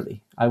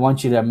regularly. I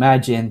want you to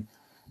imagine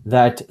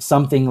that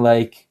something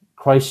like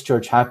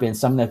Christchurch happens,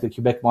 something like the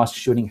Quebec mosque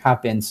shooting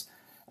happens,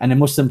 and a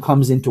Muslim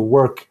comes into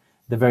work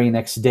the very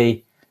next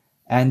day,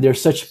 and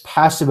there's such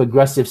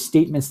passive-aggressive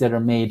statements that are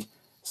made,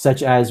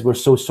 such as, "We're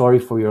so sorry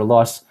for your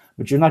loss,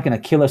 but you're not going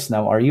to kill us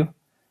now, are you?"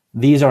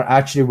 These are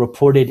actually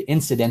reported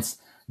incidents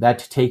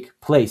that take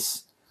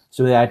place.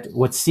 So that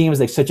what seems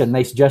like such a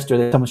nice gesture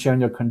that someone's sharing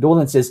their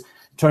condolences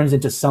turns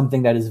into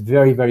something that is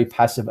very, very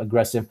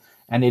passive-aggressive,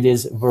 and it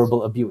is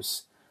verbal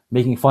abuse.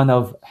 Making fun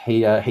of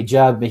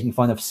hijab, making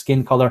fun of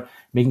skin color,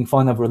 making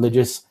fun of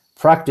religious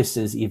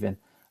practices even.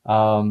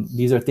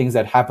 These are things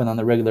that happen on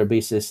a regular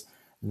basis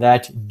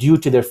that, due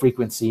to their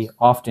frequency,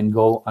 often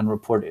go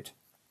unreported.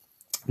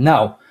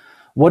 Now,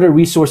 what are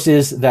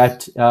resources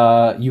that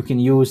you can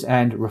use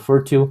and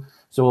refer to?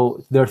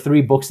 So there are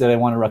 3 books that I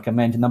want to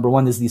recommend. Number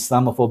 1 is The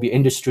Islamophobia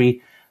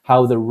Industry,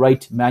 How the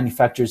Right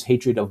Manufactures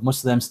Hatred of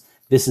Muslims.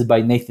 This is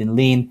by Nathan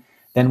Lean.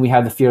 Then we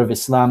have The Fear of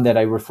Islam that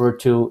I referred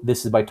to.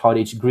 This is by Todd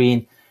H.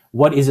 Green.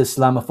 What is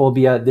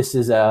Islamophobia? This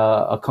is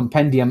a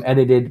compendium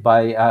edited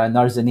by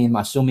Nazanin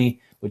Masumi,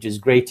 which is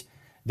great.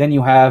 Then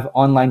you have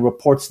online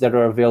reports that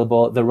are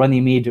available. The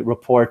Runnymede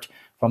report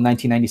from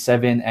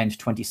 1997 and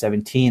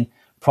 2017.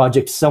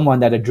 Project Someone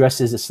that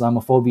addresses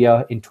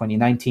Islamophobia in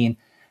 2019.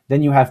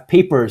 Then you have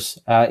papers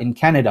in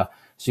Canada.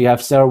 So you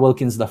have Sarah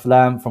Wilkins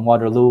Laflamme from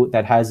Waterloo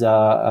that has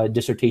a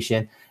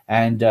dissertation,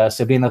 and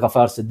Sabrina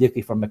Ghaffar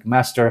Siddiqui from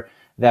McMaster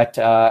that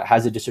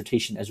has a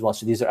dissertation as well.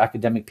 So these are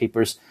academic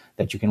papers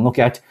that you can look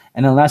at.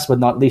 And then last but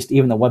not least,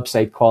 even a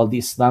website called the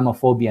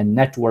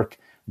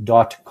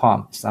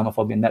Islamophobianetwork.com,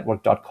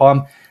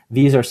 Islamophobianetwork.com.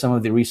 These are some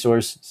of the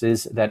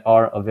resources that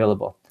are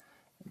available.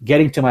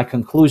 getting to my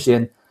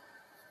conclusion,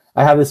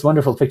 I have this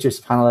wonderful picture,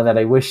 subhanAllah, that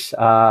I wish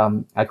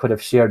I could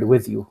have shared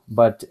with you.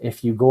 But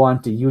if you go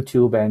onto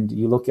YouTube and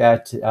you look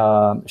at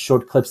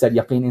short clips that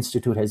Yaqeen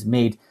Institute has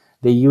made,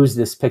 they use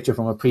this picture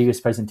from a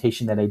previous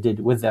presentation that I did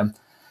with them.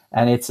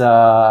 And it's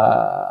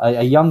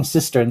a young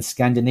sister in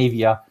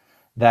Scandinavia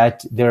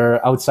that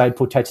they're outside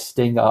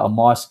protesting a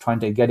mosque, trying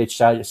to get it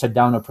shut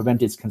down or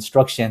prevent its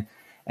construction.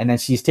 And then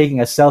she's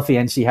taking a selfie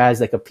and she has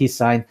like a peace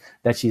sign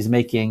that she's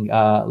making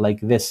like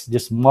this,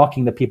 just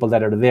mocking the people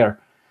that are there.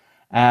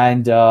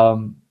 And,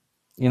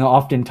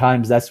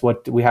 oftentimes that's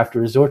what we have to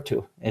resort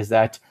to, is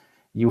that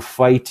you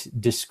fight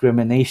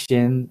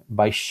discrimination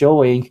by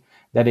showing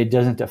that it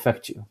doesn't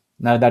affect you.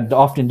 Now,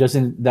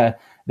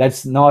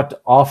 that's not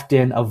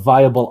often a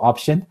viable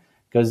option,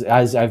 because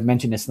as I've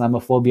mentioned,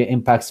 Islamophobia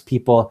impacts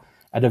people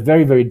at a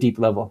very, very deep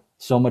level,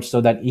 so much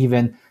so that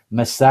even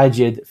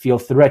masajid feel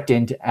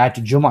threatened at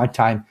Jumu'ah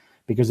time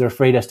because they're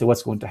afraid as to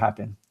what's going to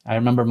happen. I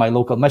remember my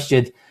local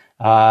masjid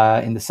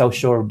in the South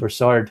Shore of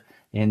Broussard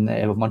in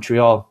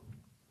Montreal,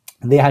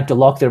 they had to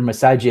lock their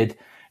masajid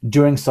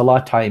during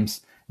salah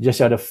times just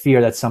out of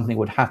fear that something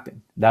would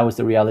happen. That was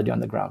the reality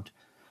on the ground.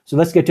 So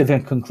let's get to the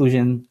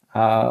conclusion.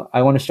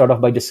 I want to start off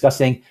by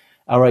discussing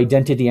our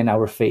identity and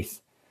our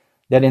faith.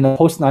 That in the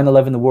post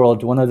 9/11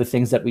 world, one of the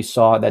things that we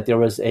saw, that there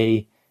was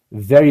a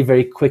very,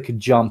 very quick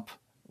jump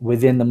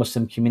within the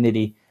Muslim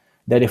community,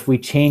 that if we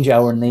change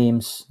our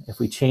names, if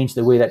we change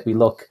the way that we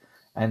look,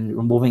 and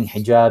removing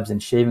hijabs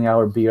and shaving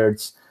our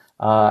beards,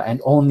 and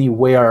only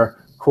wear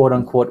quote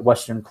unquote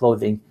Western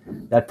clothing,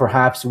 that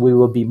perhaps we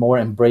will be more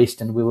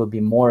embraced and we will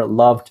be more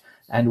loved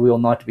and we will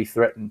not be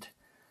threatened.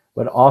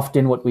 But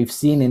often what we've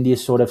seen in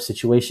these sort of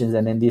situations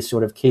and in these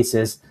sort of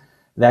cases,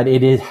 that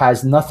it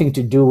has nothing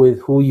to do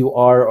with who you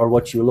are or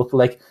what you look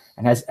like,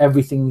 and has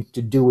everything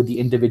to do with the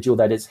individual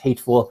that is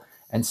hateful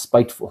and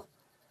spiteful.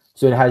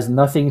 So it has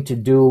nothing to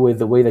do with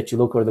the way that you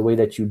look or the way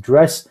that you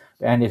dress,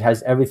 and it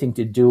has everything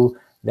to do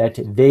that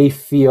they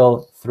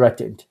feel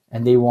threatened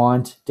and they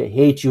want to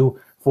hate you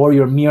for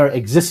your mere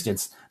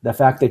existence. The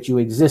fact that you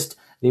exist,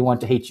 they want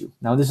to hate you.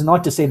 Now, this is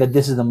not to say that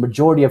this is the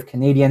majority of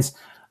Canadians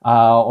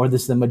or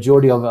this is the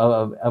majority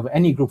of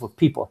any group of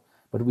people,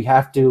 but we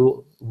have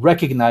to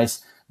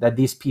recognize that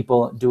these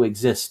people do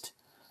exist.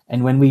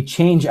 And when we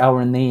change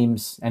our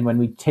names and when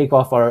we take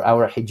off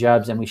our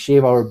hijabs and we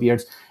shave our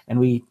beards and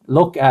we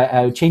look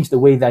at change the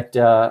way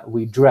that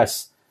we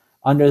dress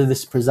under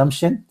this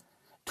presumption,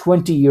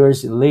 20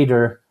 years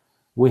later,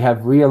 we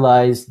have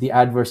realized the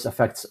adverse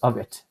effects of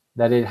it,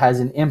 that it has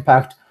an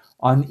impact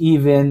on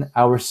even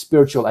our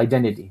spiritual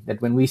identity,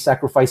 that when we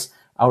sacrifice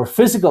our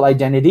physical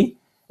identity,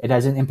 it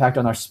has an impact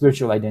on our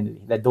spiritual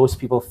identity, that those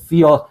people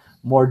feel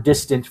more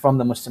distant from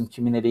the Muslim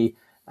community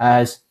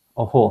as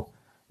a whole.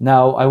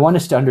 Now, I want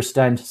us to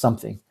understand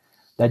something,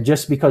 that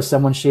just because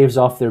someone shaves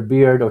off their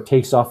beard or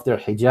takes off their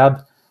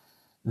hijab,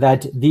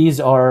 that these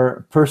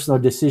are personal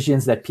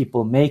decisions that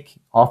people make,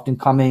 often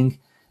coming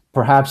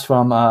perhaps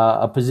from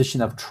a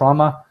position of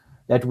trauma,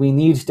 that we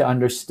need to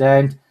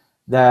understand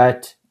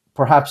that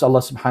perhaps Allah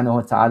subhanahu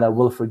wa ta'ala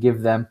will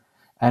forgive them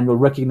and will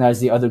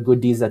recognize the other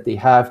good deeds that they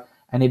have.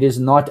 And it is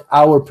not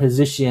our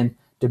position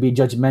to be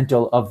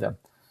judgmental of them.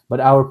 But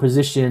our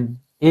position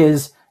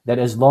is that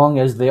as long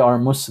as they are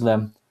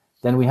Muslim,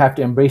 then we have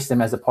to embrace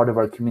them as a part of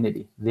our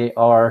community. They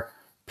are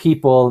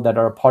people that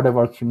are a part of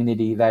our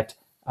community that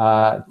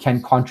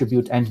can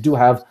contribute and do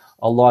have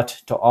a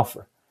lot to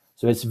offer.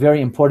 So it's very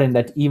important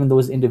that even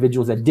those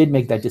individuals that did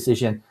make that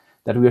decision,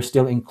 that we are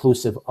still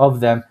inclusive of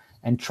them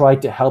and try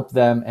to help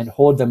them and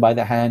hold them by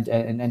the hand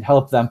and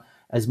help them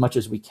as much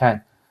as we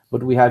can.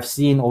 But we have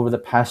seen over the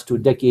past 2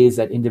 decades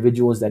that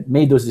individuals that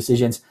made those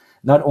decisions,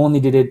 not only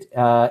did it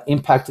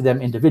impact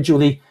them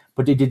individually,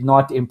 but it did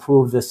not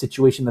improve the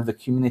situation of the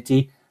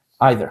community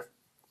either.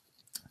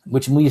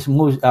 Which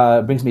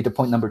brings me to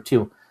point number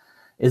 2,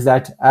 is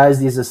that as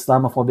these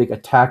Islamophobic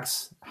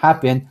attacks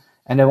happen,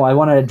 and I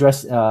want to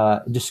address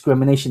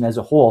discrimination as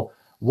a whole,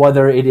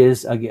 whether it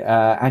is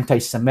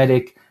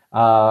anti-Semitic,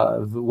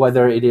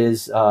 whether it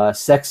is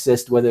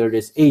sexist, whether it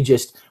is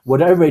ageist,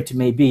 whatever it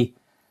may be,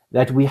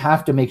 that we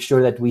have to make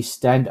sure that we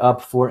stand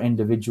up for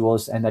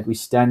individuals and that we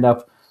stand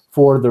up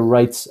for the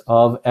rights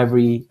of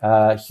every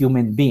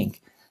human being,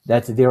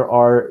 that there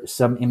are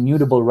some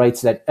immutable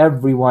rights that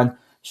everyone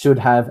should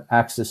have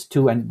access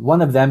to, and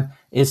one of them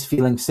is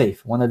feeling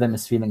safe.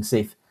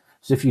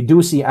 So if you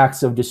do see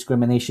acts of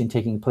discrimination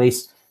taking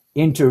place,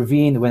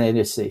 intervene when it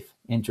is safe.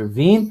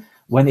 Intervene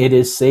when it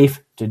is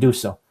safe to do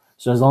so.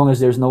 So as long as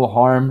there's no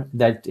harm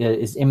that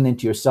is imminent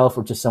to yourself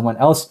or to someone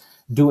else,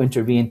 do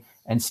intervene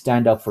and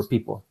stand up for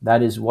people.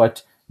 That is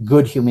what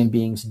good human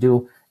beings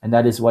do, and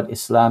that is what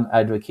Islam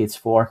advocates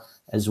for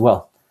as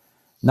well.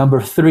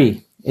 Number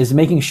 3 is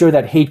making sure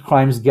that hate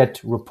crimes get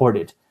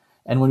reported.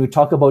 And when we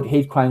talk about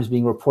hate crimes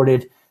being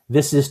reported,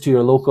 this is to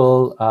your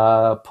local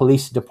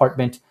police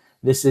department,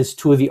 this is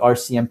to the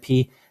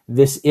RCMP,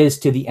 this is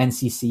to the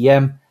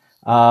NCCM,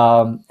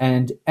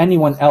 and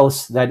anyone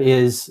else that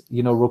is,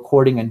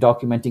 recording and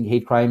documenting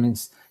hate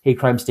crimes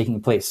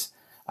taking place.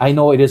 I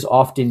know it is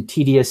often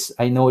tedious.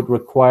 I know it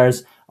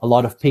requires a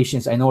lot of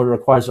patience. I know it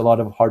requires a lot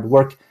of hard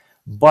work,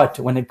 but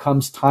when it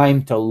comes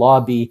time to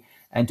lobby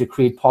and to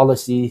create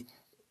policy,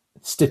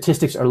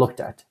 statistics are looked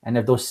at. And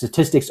if those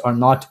statistics are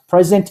not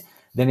present,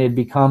 then it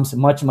becomes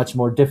much, much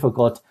more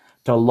difficult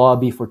to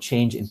lobby for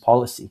change in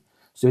policy.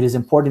 So it is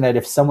important that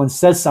if someone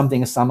says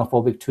something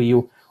Islamophobic to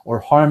you or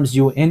harms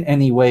you in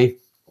any way,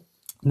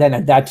 then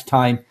at that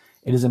time,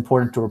 it is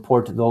important to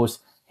report those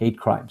hate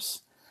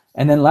crimes.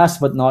 And then last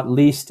but not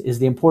least is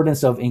the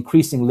importance of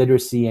increasing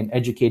literacy and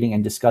educating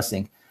and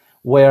discussing,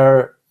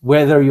 where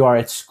whether you are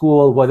at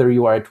school, whether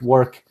you are at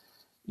work,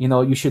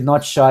 you should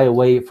not shy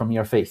away from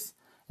your faith.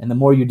 And the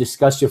more you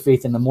discuss your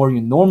faith and the more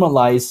you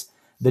normalize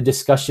the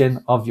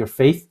discussion of your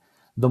faith,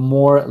 the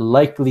more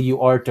likely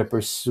you are to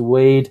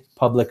persuade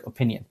public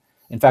opinion.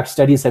 In fact,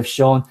 studies have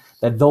shown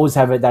that those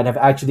that have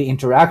actually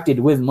interacted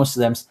with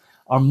Muslims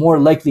are more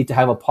likely to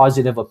have a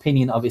positive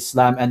opinion of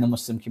Islam and the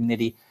Muslim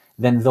community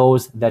than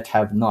those that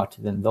have not,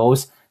 in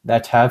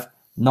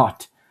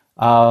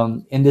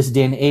this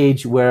day and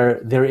age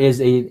where there is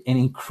an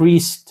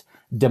increased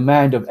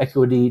demand of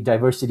equity,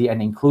 diversity,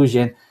 and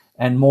inclusion,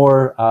 and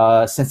more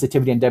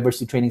sensitivity and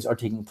diversity trainings are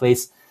taking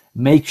place,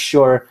 make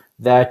sure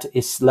that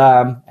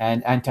Islam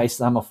and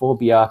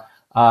anti-Islamophobia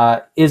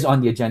is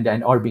on the agenda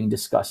and are being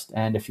discussed.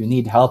 And if you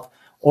need help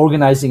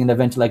organizing an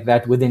event like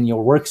that within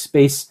your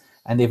workspace,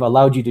 and they've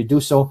allowed you to do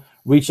so,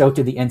 reach out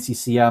to the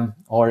NCCM,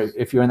 or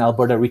if you're in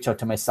Alberta, reach out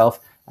to myself,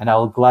 and I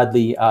will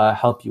gladly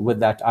help you with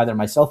that, either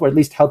myself or at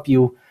least help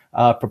you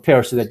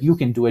prepare so that you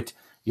can do it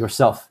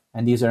yourself.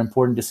 And these are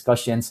important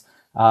discussions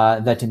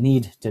that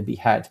need to be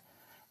had.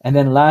 And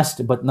then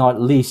last but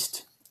not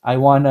least, I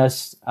want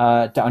us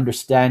to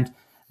understand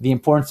the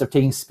importance of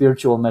taking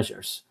spiritual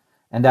measures.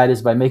 And that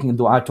is by making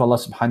dua to Allah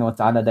subhanahu wa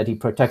ta'ala that He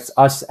protects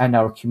us and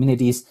our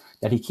communities,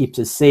 that He keeps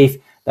us safe,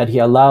 that He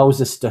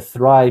allows us to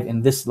thrive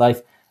in this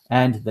life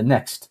and the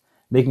next.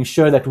 Making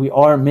sure that we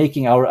are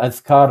making our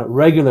adhkar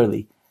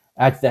regularly.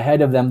 At the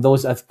head of them,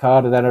 those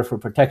adhkar that are for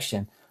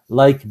protection,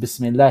 like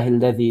Bismillah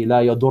alladhi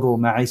la yadurru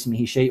ma'a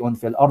ismihi shay'un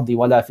fil ardi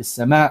wa la fis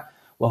sama'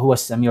 wa huwa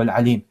as-sami'ul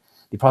alim.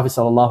 The Prophet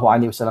sallallahu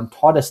alaihi wasallam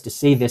taught us to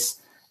say this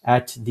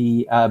at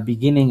the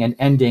beginning and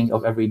ending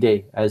of every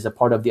day as a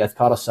part of the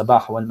adhkar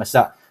al-sabah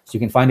wal-masa'. So you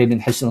can find it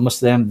in Hisn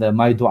al-Muslim, the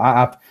My Dua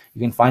app.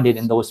 You can find it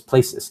in those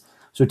places.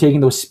 So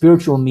taking those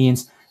spiritual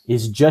means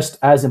is just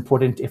as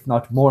important, if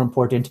not more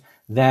important,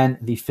 than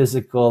the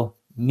physical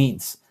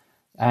means.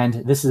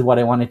 And this is what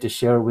I wanted to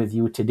share with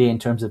you today in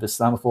terms of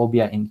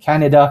Islamophobia in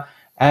Canada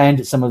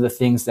and some of the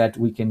things that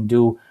we can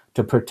do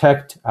to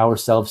protect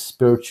ourselves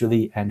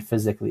spiritually and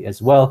physically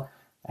as well.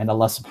 And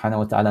Allah subhanahu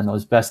wa ta'ala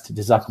knows best.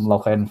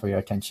 Jazakumullahu khairan for your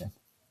attention.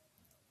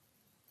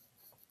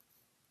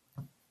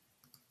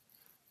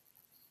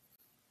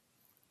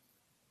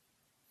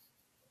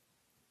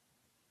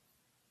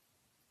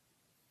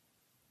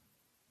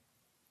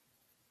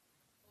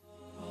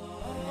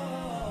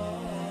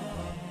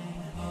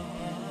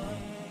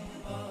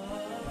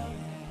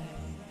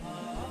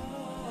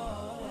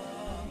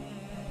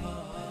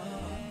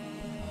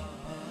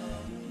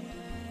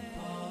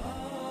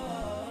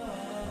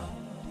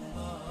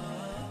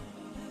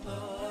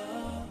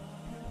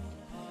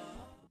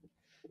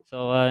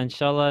 So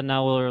inshallah,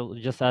 now we'll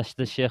just ask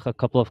the Sheikh a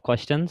couple of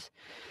questions.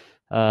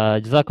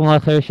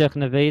 Jazakumullah khair, Sheikh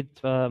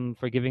Navaid,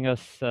 for giving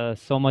us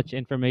so much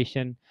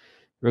information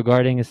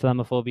regarding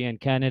Islamophobia in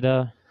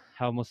Canada,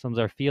 how Muslims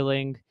are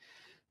feeling,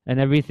 and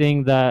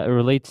everything that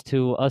relates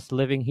to us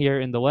living here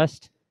in the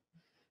West,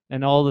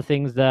 and all the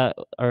things that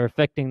are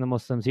affecting the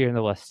Muslims here in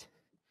the West.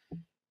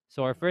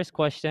 So our first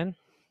question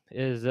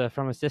is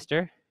from a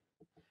sister.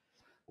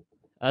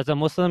 As a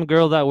Muslim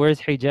girl that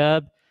wears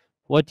hijab,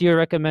 what do you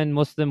recommend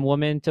Muslim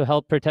women to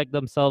help protect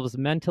themselves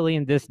mentally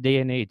in this day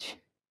and age?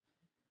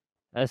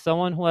 As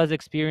someone who has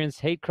experienced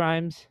hate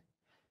crimes,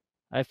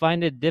 I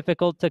find it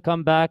difficult to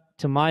come back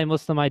to my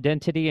Muslim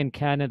identity in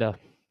Canada.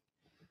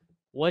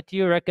 What do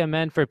you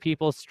recommend for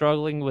people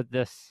struggling with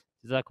this?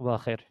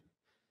 Jazakallah khair.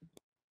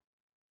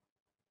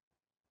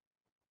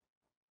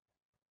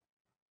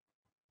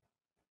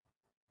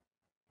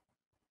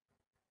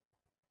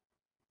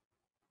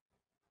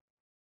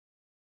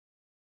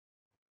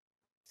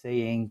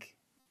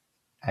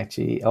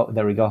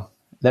 There we go.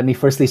 Let me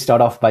firstly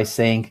start off by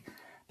saying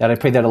that I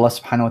pray that Allah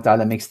subhanahu wa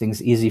ta'ala makes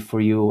things easy for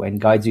you and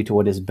guides you to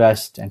what is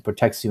best and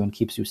protects you and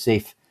keeps you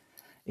safe.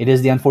 It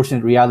is the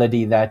unfortunate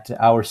reality that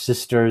our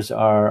sisters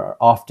are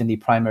often the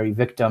primary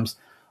victims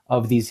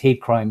of these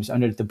hate crimes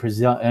under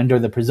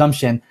the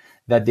presumption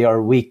that they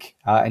are weak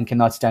and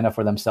cannot stand up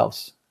for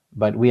themselves.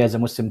 But we as a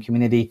Muslim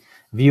community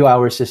view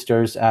our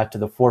sisters at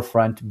the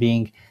forefront,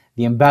 being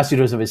the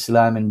ambassadors of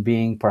Islam and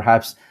being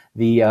perhaps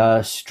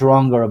the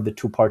stronger of the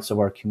two parts of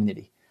our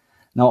community.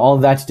 Now, all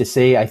that to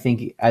say, I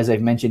think, as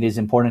I've mentioned, it is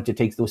important to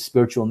take those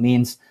spiritual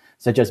means,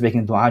 such as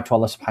making dua to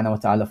Allah subhanahu wa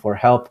ta'ala for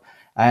help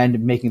and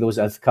making those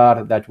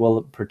adhkar that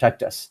will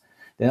protect us.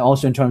 Then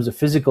also in terms of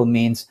physical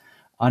means,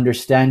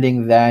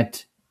 understanding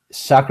that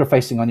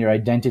sacrificing on your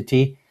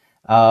identity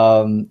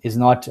is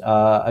not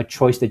a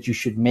choice that you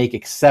should make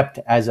except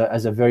as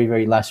a very,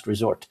 very last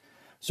resort.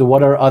 So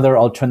what are other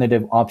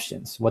alternative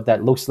options? What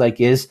that looks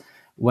like is,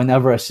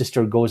 whenever a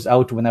sister goes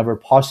out, whenever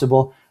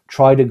possible,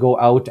 try to go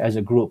out as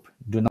a group.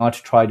 Do not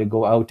try to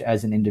go out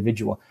as an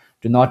individual.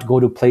 Do not go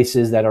to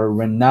places that are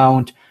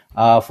renowned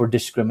for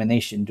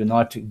discrimination. Do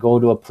not go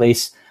to a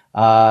place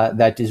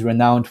that is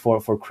renowned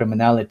for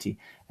criminality,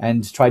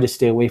 and try to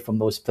stay away from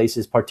those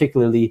places,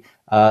 particularly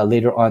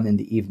later on in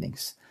the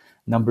evenings.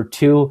 Number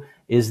two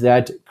is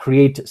that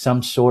create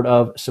some sort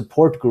of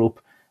support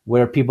group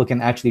where people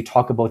can actually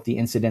talk about the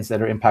incidents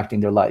that are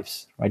impacting their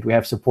lives, right? We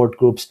have support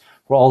groups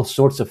for all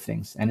sorts of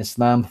things, and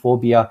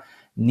Islamophobia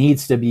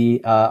needs to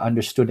be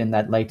understood in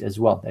that light as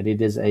well, that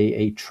it is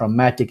a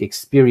traumatic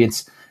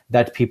experience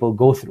that people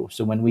go through.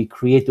 So when we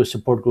create those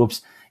support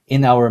groups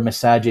in our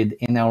masajid,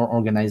 in our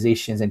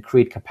organizations, and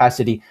create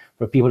capacity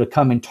for people to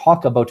come and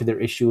talk about their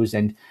issues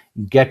and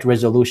get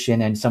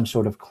resolution and some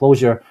sort of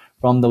closure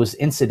from those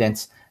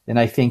incidents, then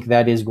I think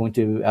that is going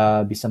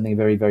to be something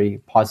very, very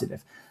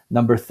positive.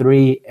 Number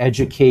three,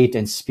 educate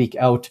and speak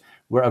out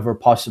wherever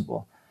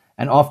possible.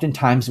 And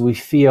oftentimes we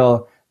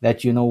feel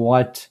that, you know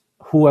what,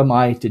 who am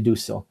I to do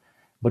so?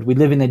 But we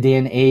live in a day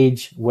and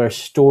age where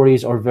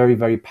stories are very,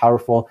 very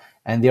powerful,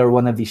 and they are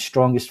one of the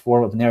strongest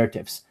form of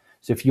narratives.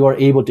 So if you are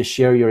able to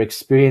share your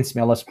experience,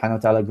 may Allah subhanahu wa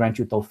ta'ala grant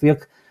you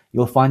tawfiq,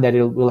 you'll find that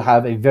it will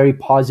have a very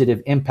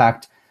positive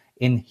impact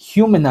in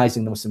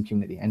humanizing the Muslim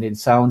community. And it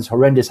sounds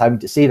horrendous having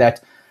to say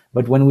that,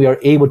 but when we are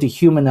able to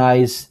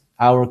humanize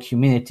our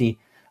community,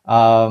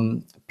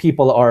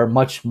 people are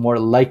much more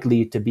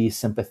likely to be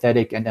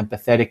sympathetic and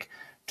empathetic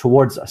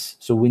towards us.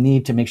 So we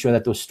need to make sure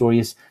that those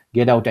stories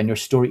get out, and your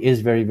story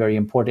is very, very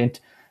important.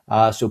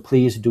 So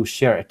please do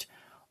share it.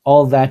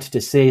 All that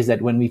to say is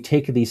that when we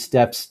take these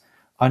steps,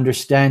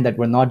 understand that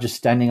we're not just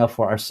standing up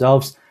for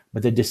ourselves,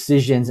 but the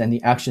decisions and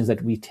the actions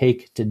that we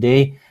take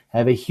today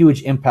have a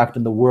huge impact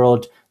on the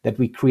world that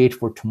we create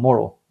for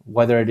tomorrow,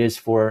 whether it is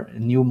for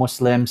new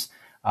Muslims,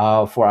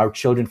 for our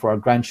children, for our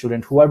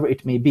grandchildren, whoever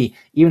it may be,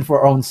 even for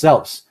our own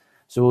selves.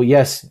 So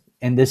yes,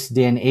 in this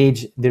day and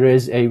age, there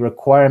is a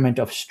requirement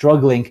of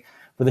struggling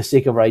for the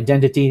sake of our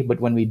identity, but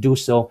when we do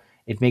so,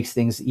 it makes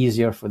things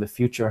easier for the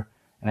future.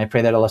 And I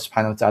pray that Allah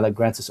subhanahu wa ta'ala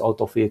grants us all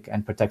tawfiq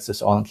and protects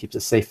us all and keeps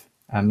us safe.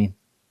 Ameen.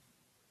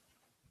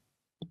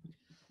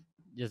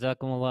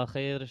 Jazakumullah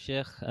khair,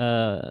 Sheikh.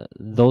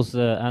 Those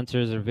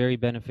answers are very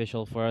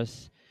beneficial for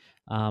us.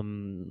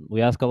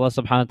 We ask Allah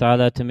subhanahu wa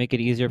ta'ala to make it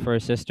easier for our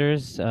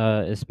sisters,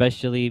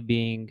 especially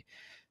being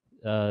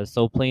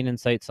so plain in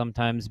sight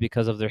sometimes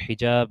because of their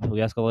hijab.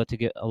 We ask Allah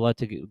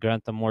to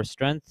grant them more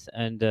strength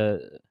and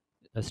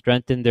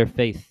strengthen their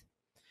faith.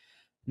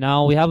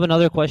 Now we have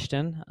another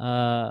question.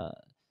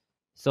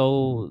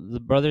 So the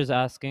brother's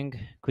asking,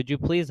 could you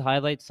please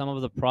highlight some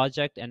of the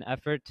project and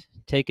effort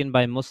taken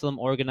by Muslim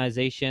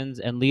organizations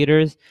and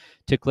leaders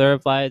to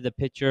clarify the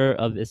picture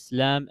of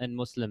Islam and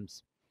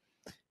Muslims?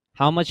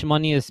 How much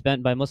money is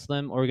spent by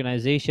Muslim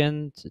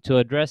organizations to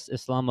address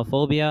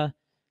Islamophobia,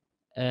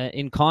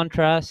 in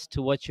contrast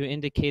to what you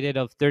indicated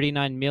of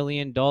 $39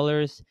 million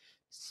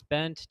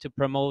spent to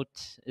promote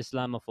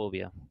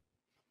Islamophobia?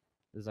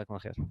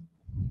 Jazakumullah khair.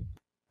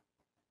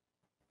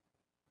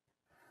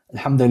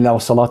 Alhamdulillah, wa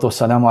salatu wa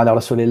salamu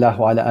ala rasulillah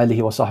wa ala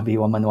alihi wa sahbihi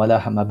wa man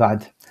walaha ma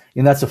ba'd.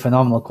 And that's a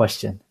phenomenal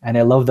question. And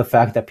I love the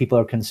fact that people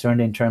are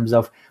concerned in terms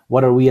of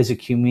what are we as a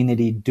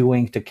community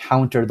doing to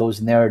counter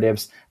those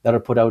narratives that are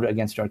put out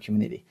against our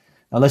community.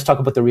 Now let's talk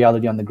about the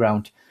reality on the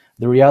ground.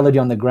 The reality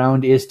on the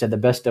ground is, to the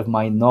best of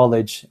my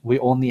knowledge, we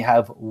only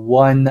have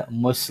one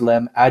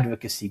Muslim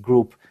advocacy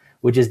group,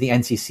 which is the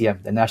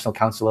NCCM, the National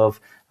Council of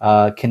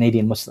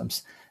Canadian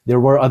Muslims. There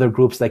were other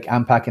groups like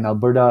AMPAC in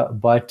Alberta,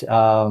 but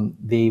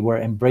they were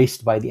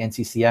embraced by the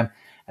NCCM.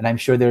 And I'm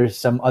sure there's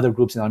some other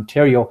groups in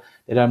Ontario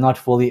that I'm not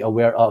fully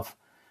aware of.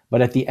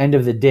 But at the end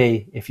of the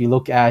day, if you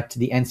look at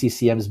the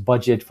NCCM's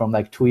budget from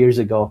like 2 years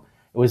ago,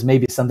 it was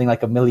maybe something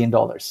like $1 million.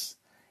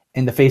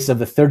 In the face of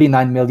the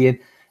 39 million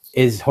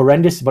is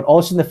horrendous, but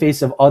also in the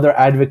face of other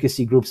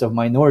advocacy groups of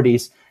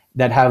minorities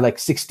that have like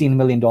 $16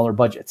 million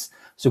budgets.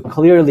 So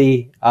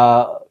clearly,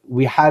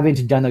 we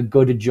haven't done a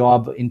good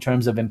job in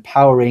terms of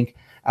empowering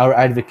our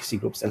advocacy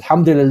groups.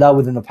 Alhamdulillah,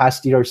 within the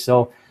past year or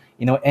so,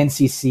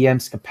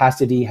 NCCM's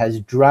capacity has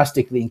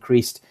drastically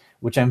increased,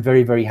 which I'm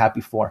very, very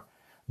happy for.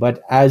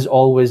 But as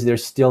always,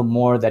 there's still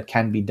more that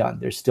can be done.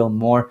 There's still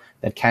more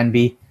that can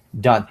be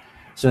done.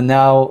 So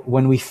now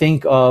when we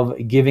think of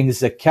giving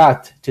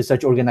zakat to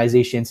such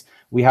organizations,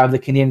 we have the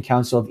Canadian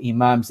Council of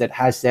Imams that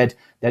has said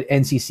that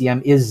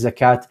NCCM is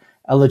zakat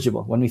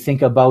eligible. When we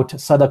think about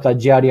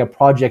sadaqah jariyah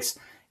projects,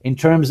 in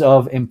terms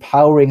of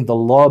empowering the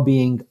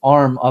lobbying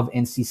arm of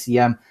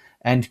NCCM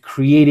and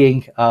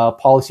creating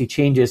policy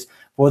changes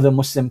for the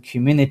Muslim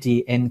community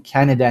in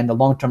Canada and the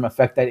long-term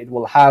effect that it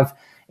will have,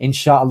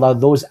 inshallah,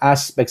 those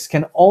aspects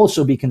can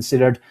also be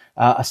considered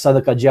a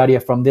sadaqah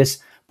jariyah from this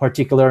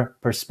particular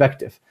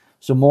perspective.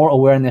 So more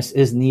awareness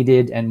is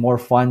needed and more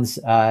funds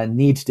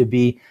need to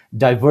be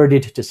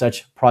diverted to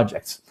such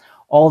projects.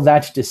 All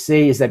that to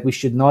say is that we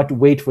should not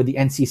wait for the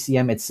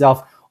NCCM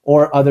itself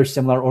or other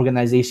similar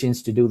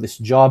organizations to do this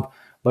job.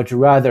 but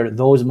rather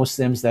those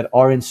Muslims that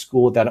are in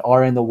school, that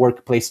are in the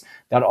workplace,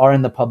 that are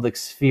in the public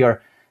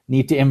sphere,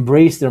 need to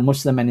embrace their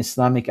Muslim and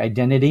Islamic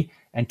identity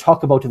and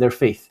talk about their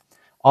faith.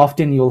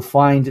 Often you'll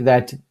find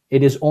that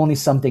it is only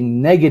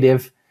something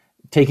negative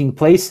taking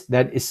place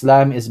that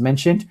Islam is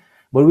mentioned,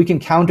 but we can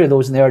counter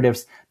those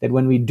narratives that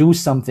when we do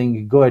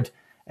something good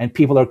and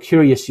people are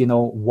curious,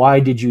 why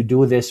did you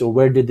do this, or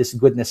where did this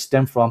goodness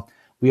stem from?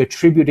 We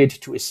attribute it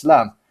to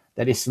Islam,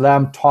 that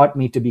Islam taught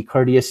me to be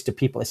courteous to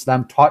people.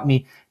 Islam taught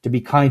me to be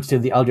kind to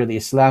the elderly.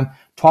 Islam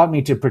taught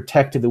me to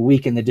protect the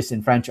weak and the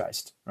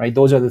disenfranchised, right?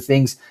 Those are the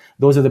things,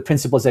 those are the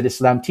principles that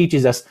Islam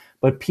teaches us,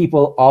 but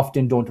people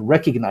often don't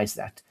recognize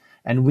that.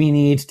 And we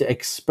need to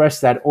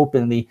express that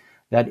openly,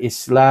 that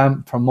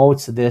Islam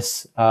promotes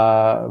this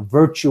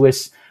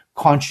virtuous,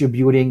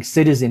 contributing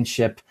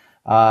citizenship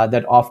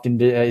that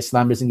often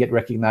Islam doesn't get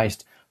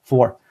recognized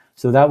for.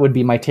 So that would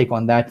be my take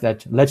on that,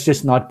 that let's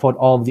just not put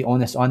all of the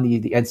onus on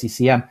the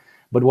NCCM,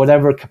 but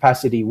whatever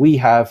capacity we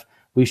have,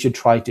 we should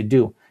try to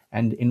do.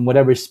 And in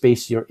whatever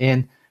space you're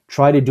in,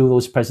 try to do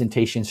those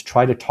presentations,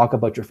 try to talk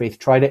about your faith,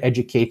 try to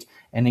educate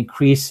and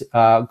increase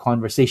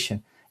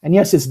conversation. And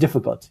yes, it's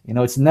difficult.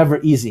 It's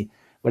never easy.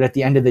 But at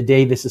the end of the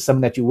day, this is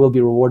something that you will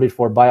be rewarded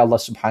for by Allah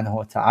subhanahu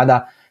wa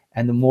ta'ala.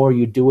 And the more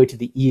you do it,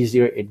 the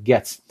easier it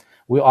gets.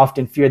 We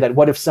often fear that,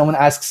 what if someone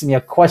asks me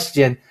a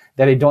question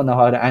that I don't know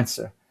how to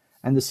answer?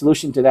 And the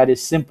solution to that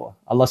is simple.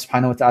 Allah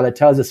subhanahu wa ta'ala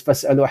tells us,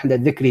 فَاسْأَلُوا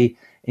أَهْلَ الذِّكْرِ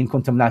إِن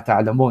كُنْتُمْ لَا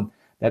تَعْلَمُونَ,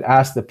 that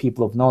ask the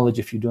people of knowledge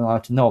if you do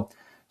not know.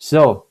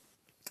 So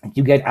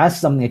you get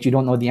asked something that you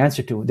don't know the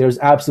answer to. There's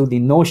absolutely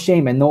no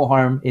shame and no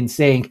harm in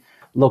saying,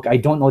 look, I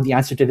don't know the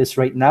answer to this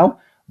right now,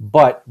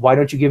 but why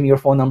don't you give me your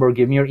phone number,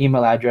 give me your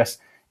email address,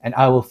 and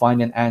I will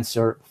find an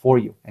answer for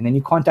you. And then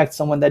you contact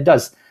someone that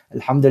does.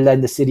 Alhamdulillah,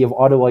 in the city of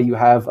Ottawa, you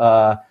have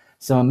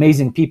some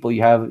amazing people.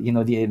 You have,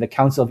 the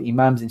Council of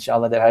Imams,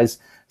 inshallah, that has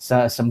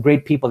some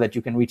great people that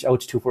you can reach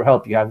out to for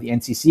help. You have the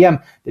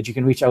NCCM that you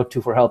can reach out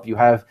to for help. You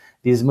have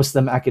these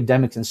Muslim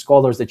academics and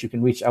scholars that you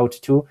can reach out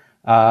to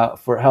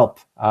for help.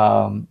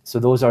 So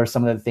those are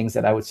some of the things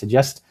that I would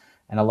suggest,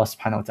 and Allah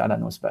subhanahu wa ta'ala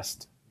knows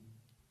best.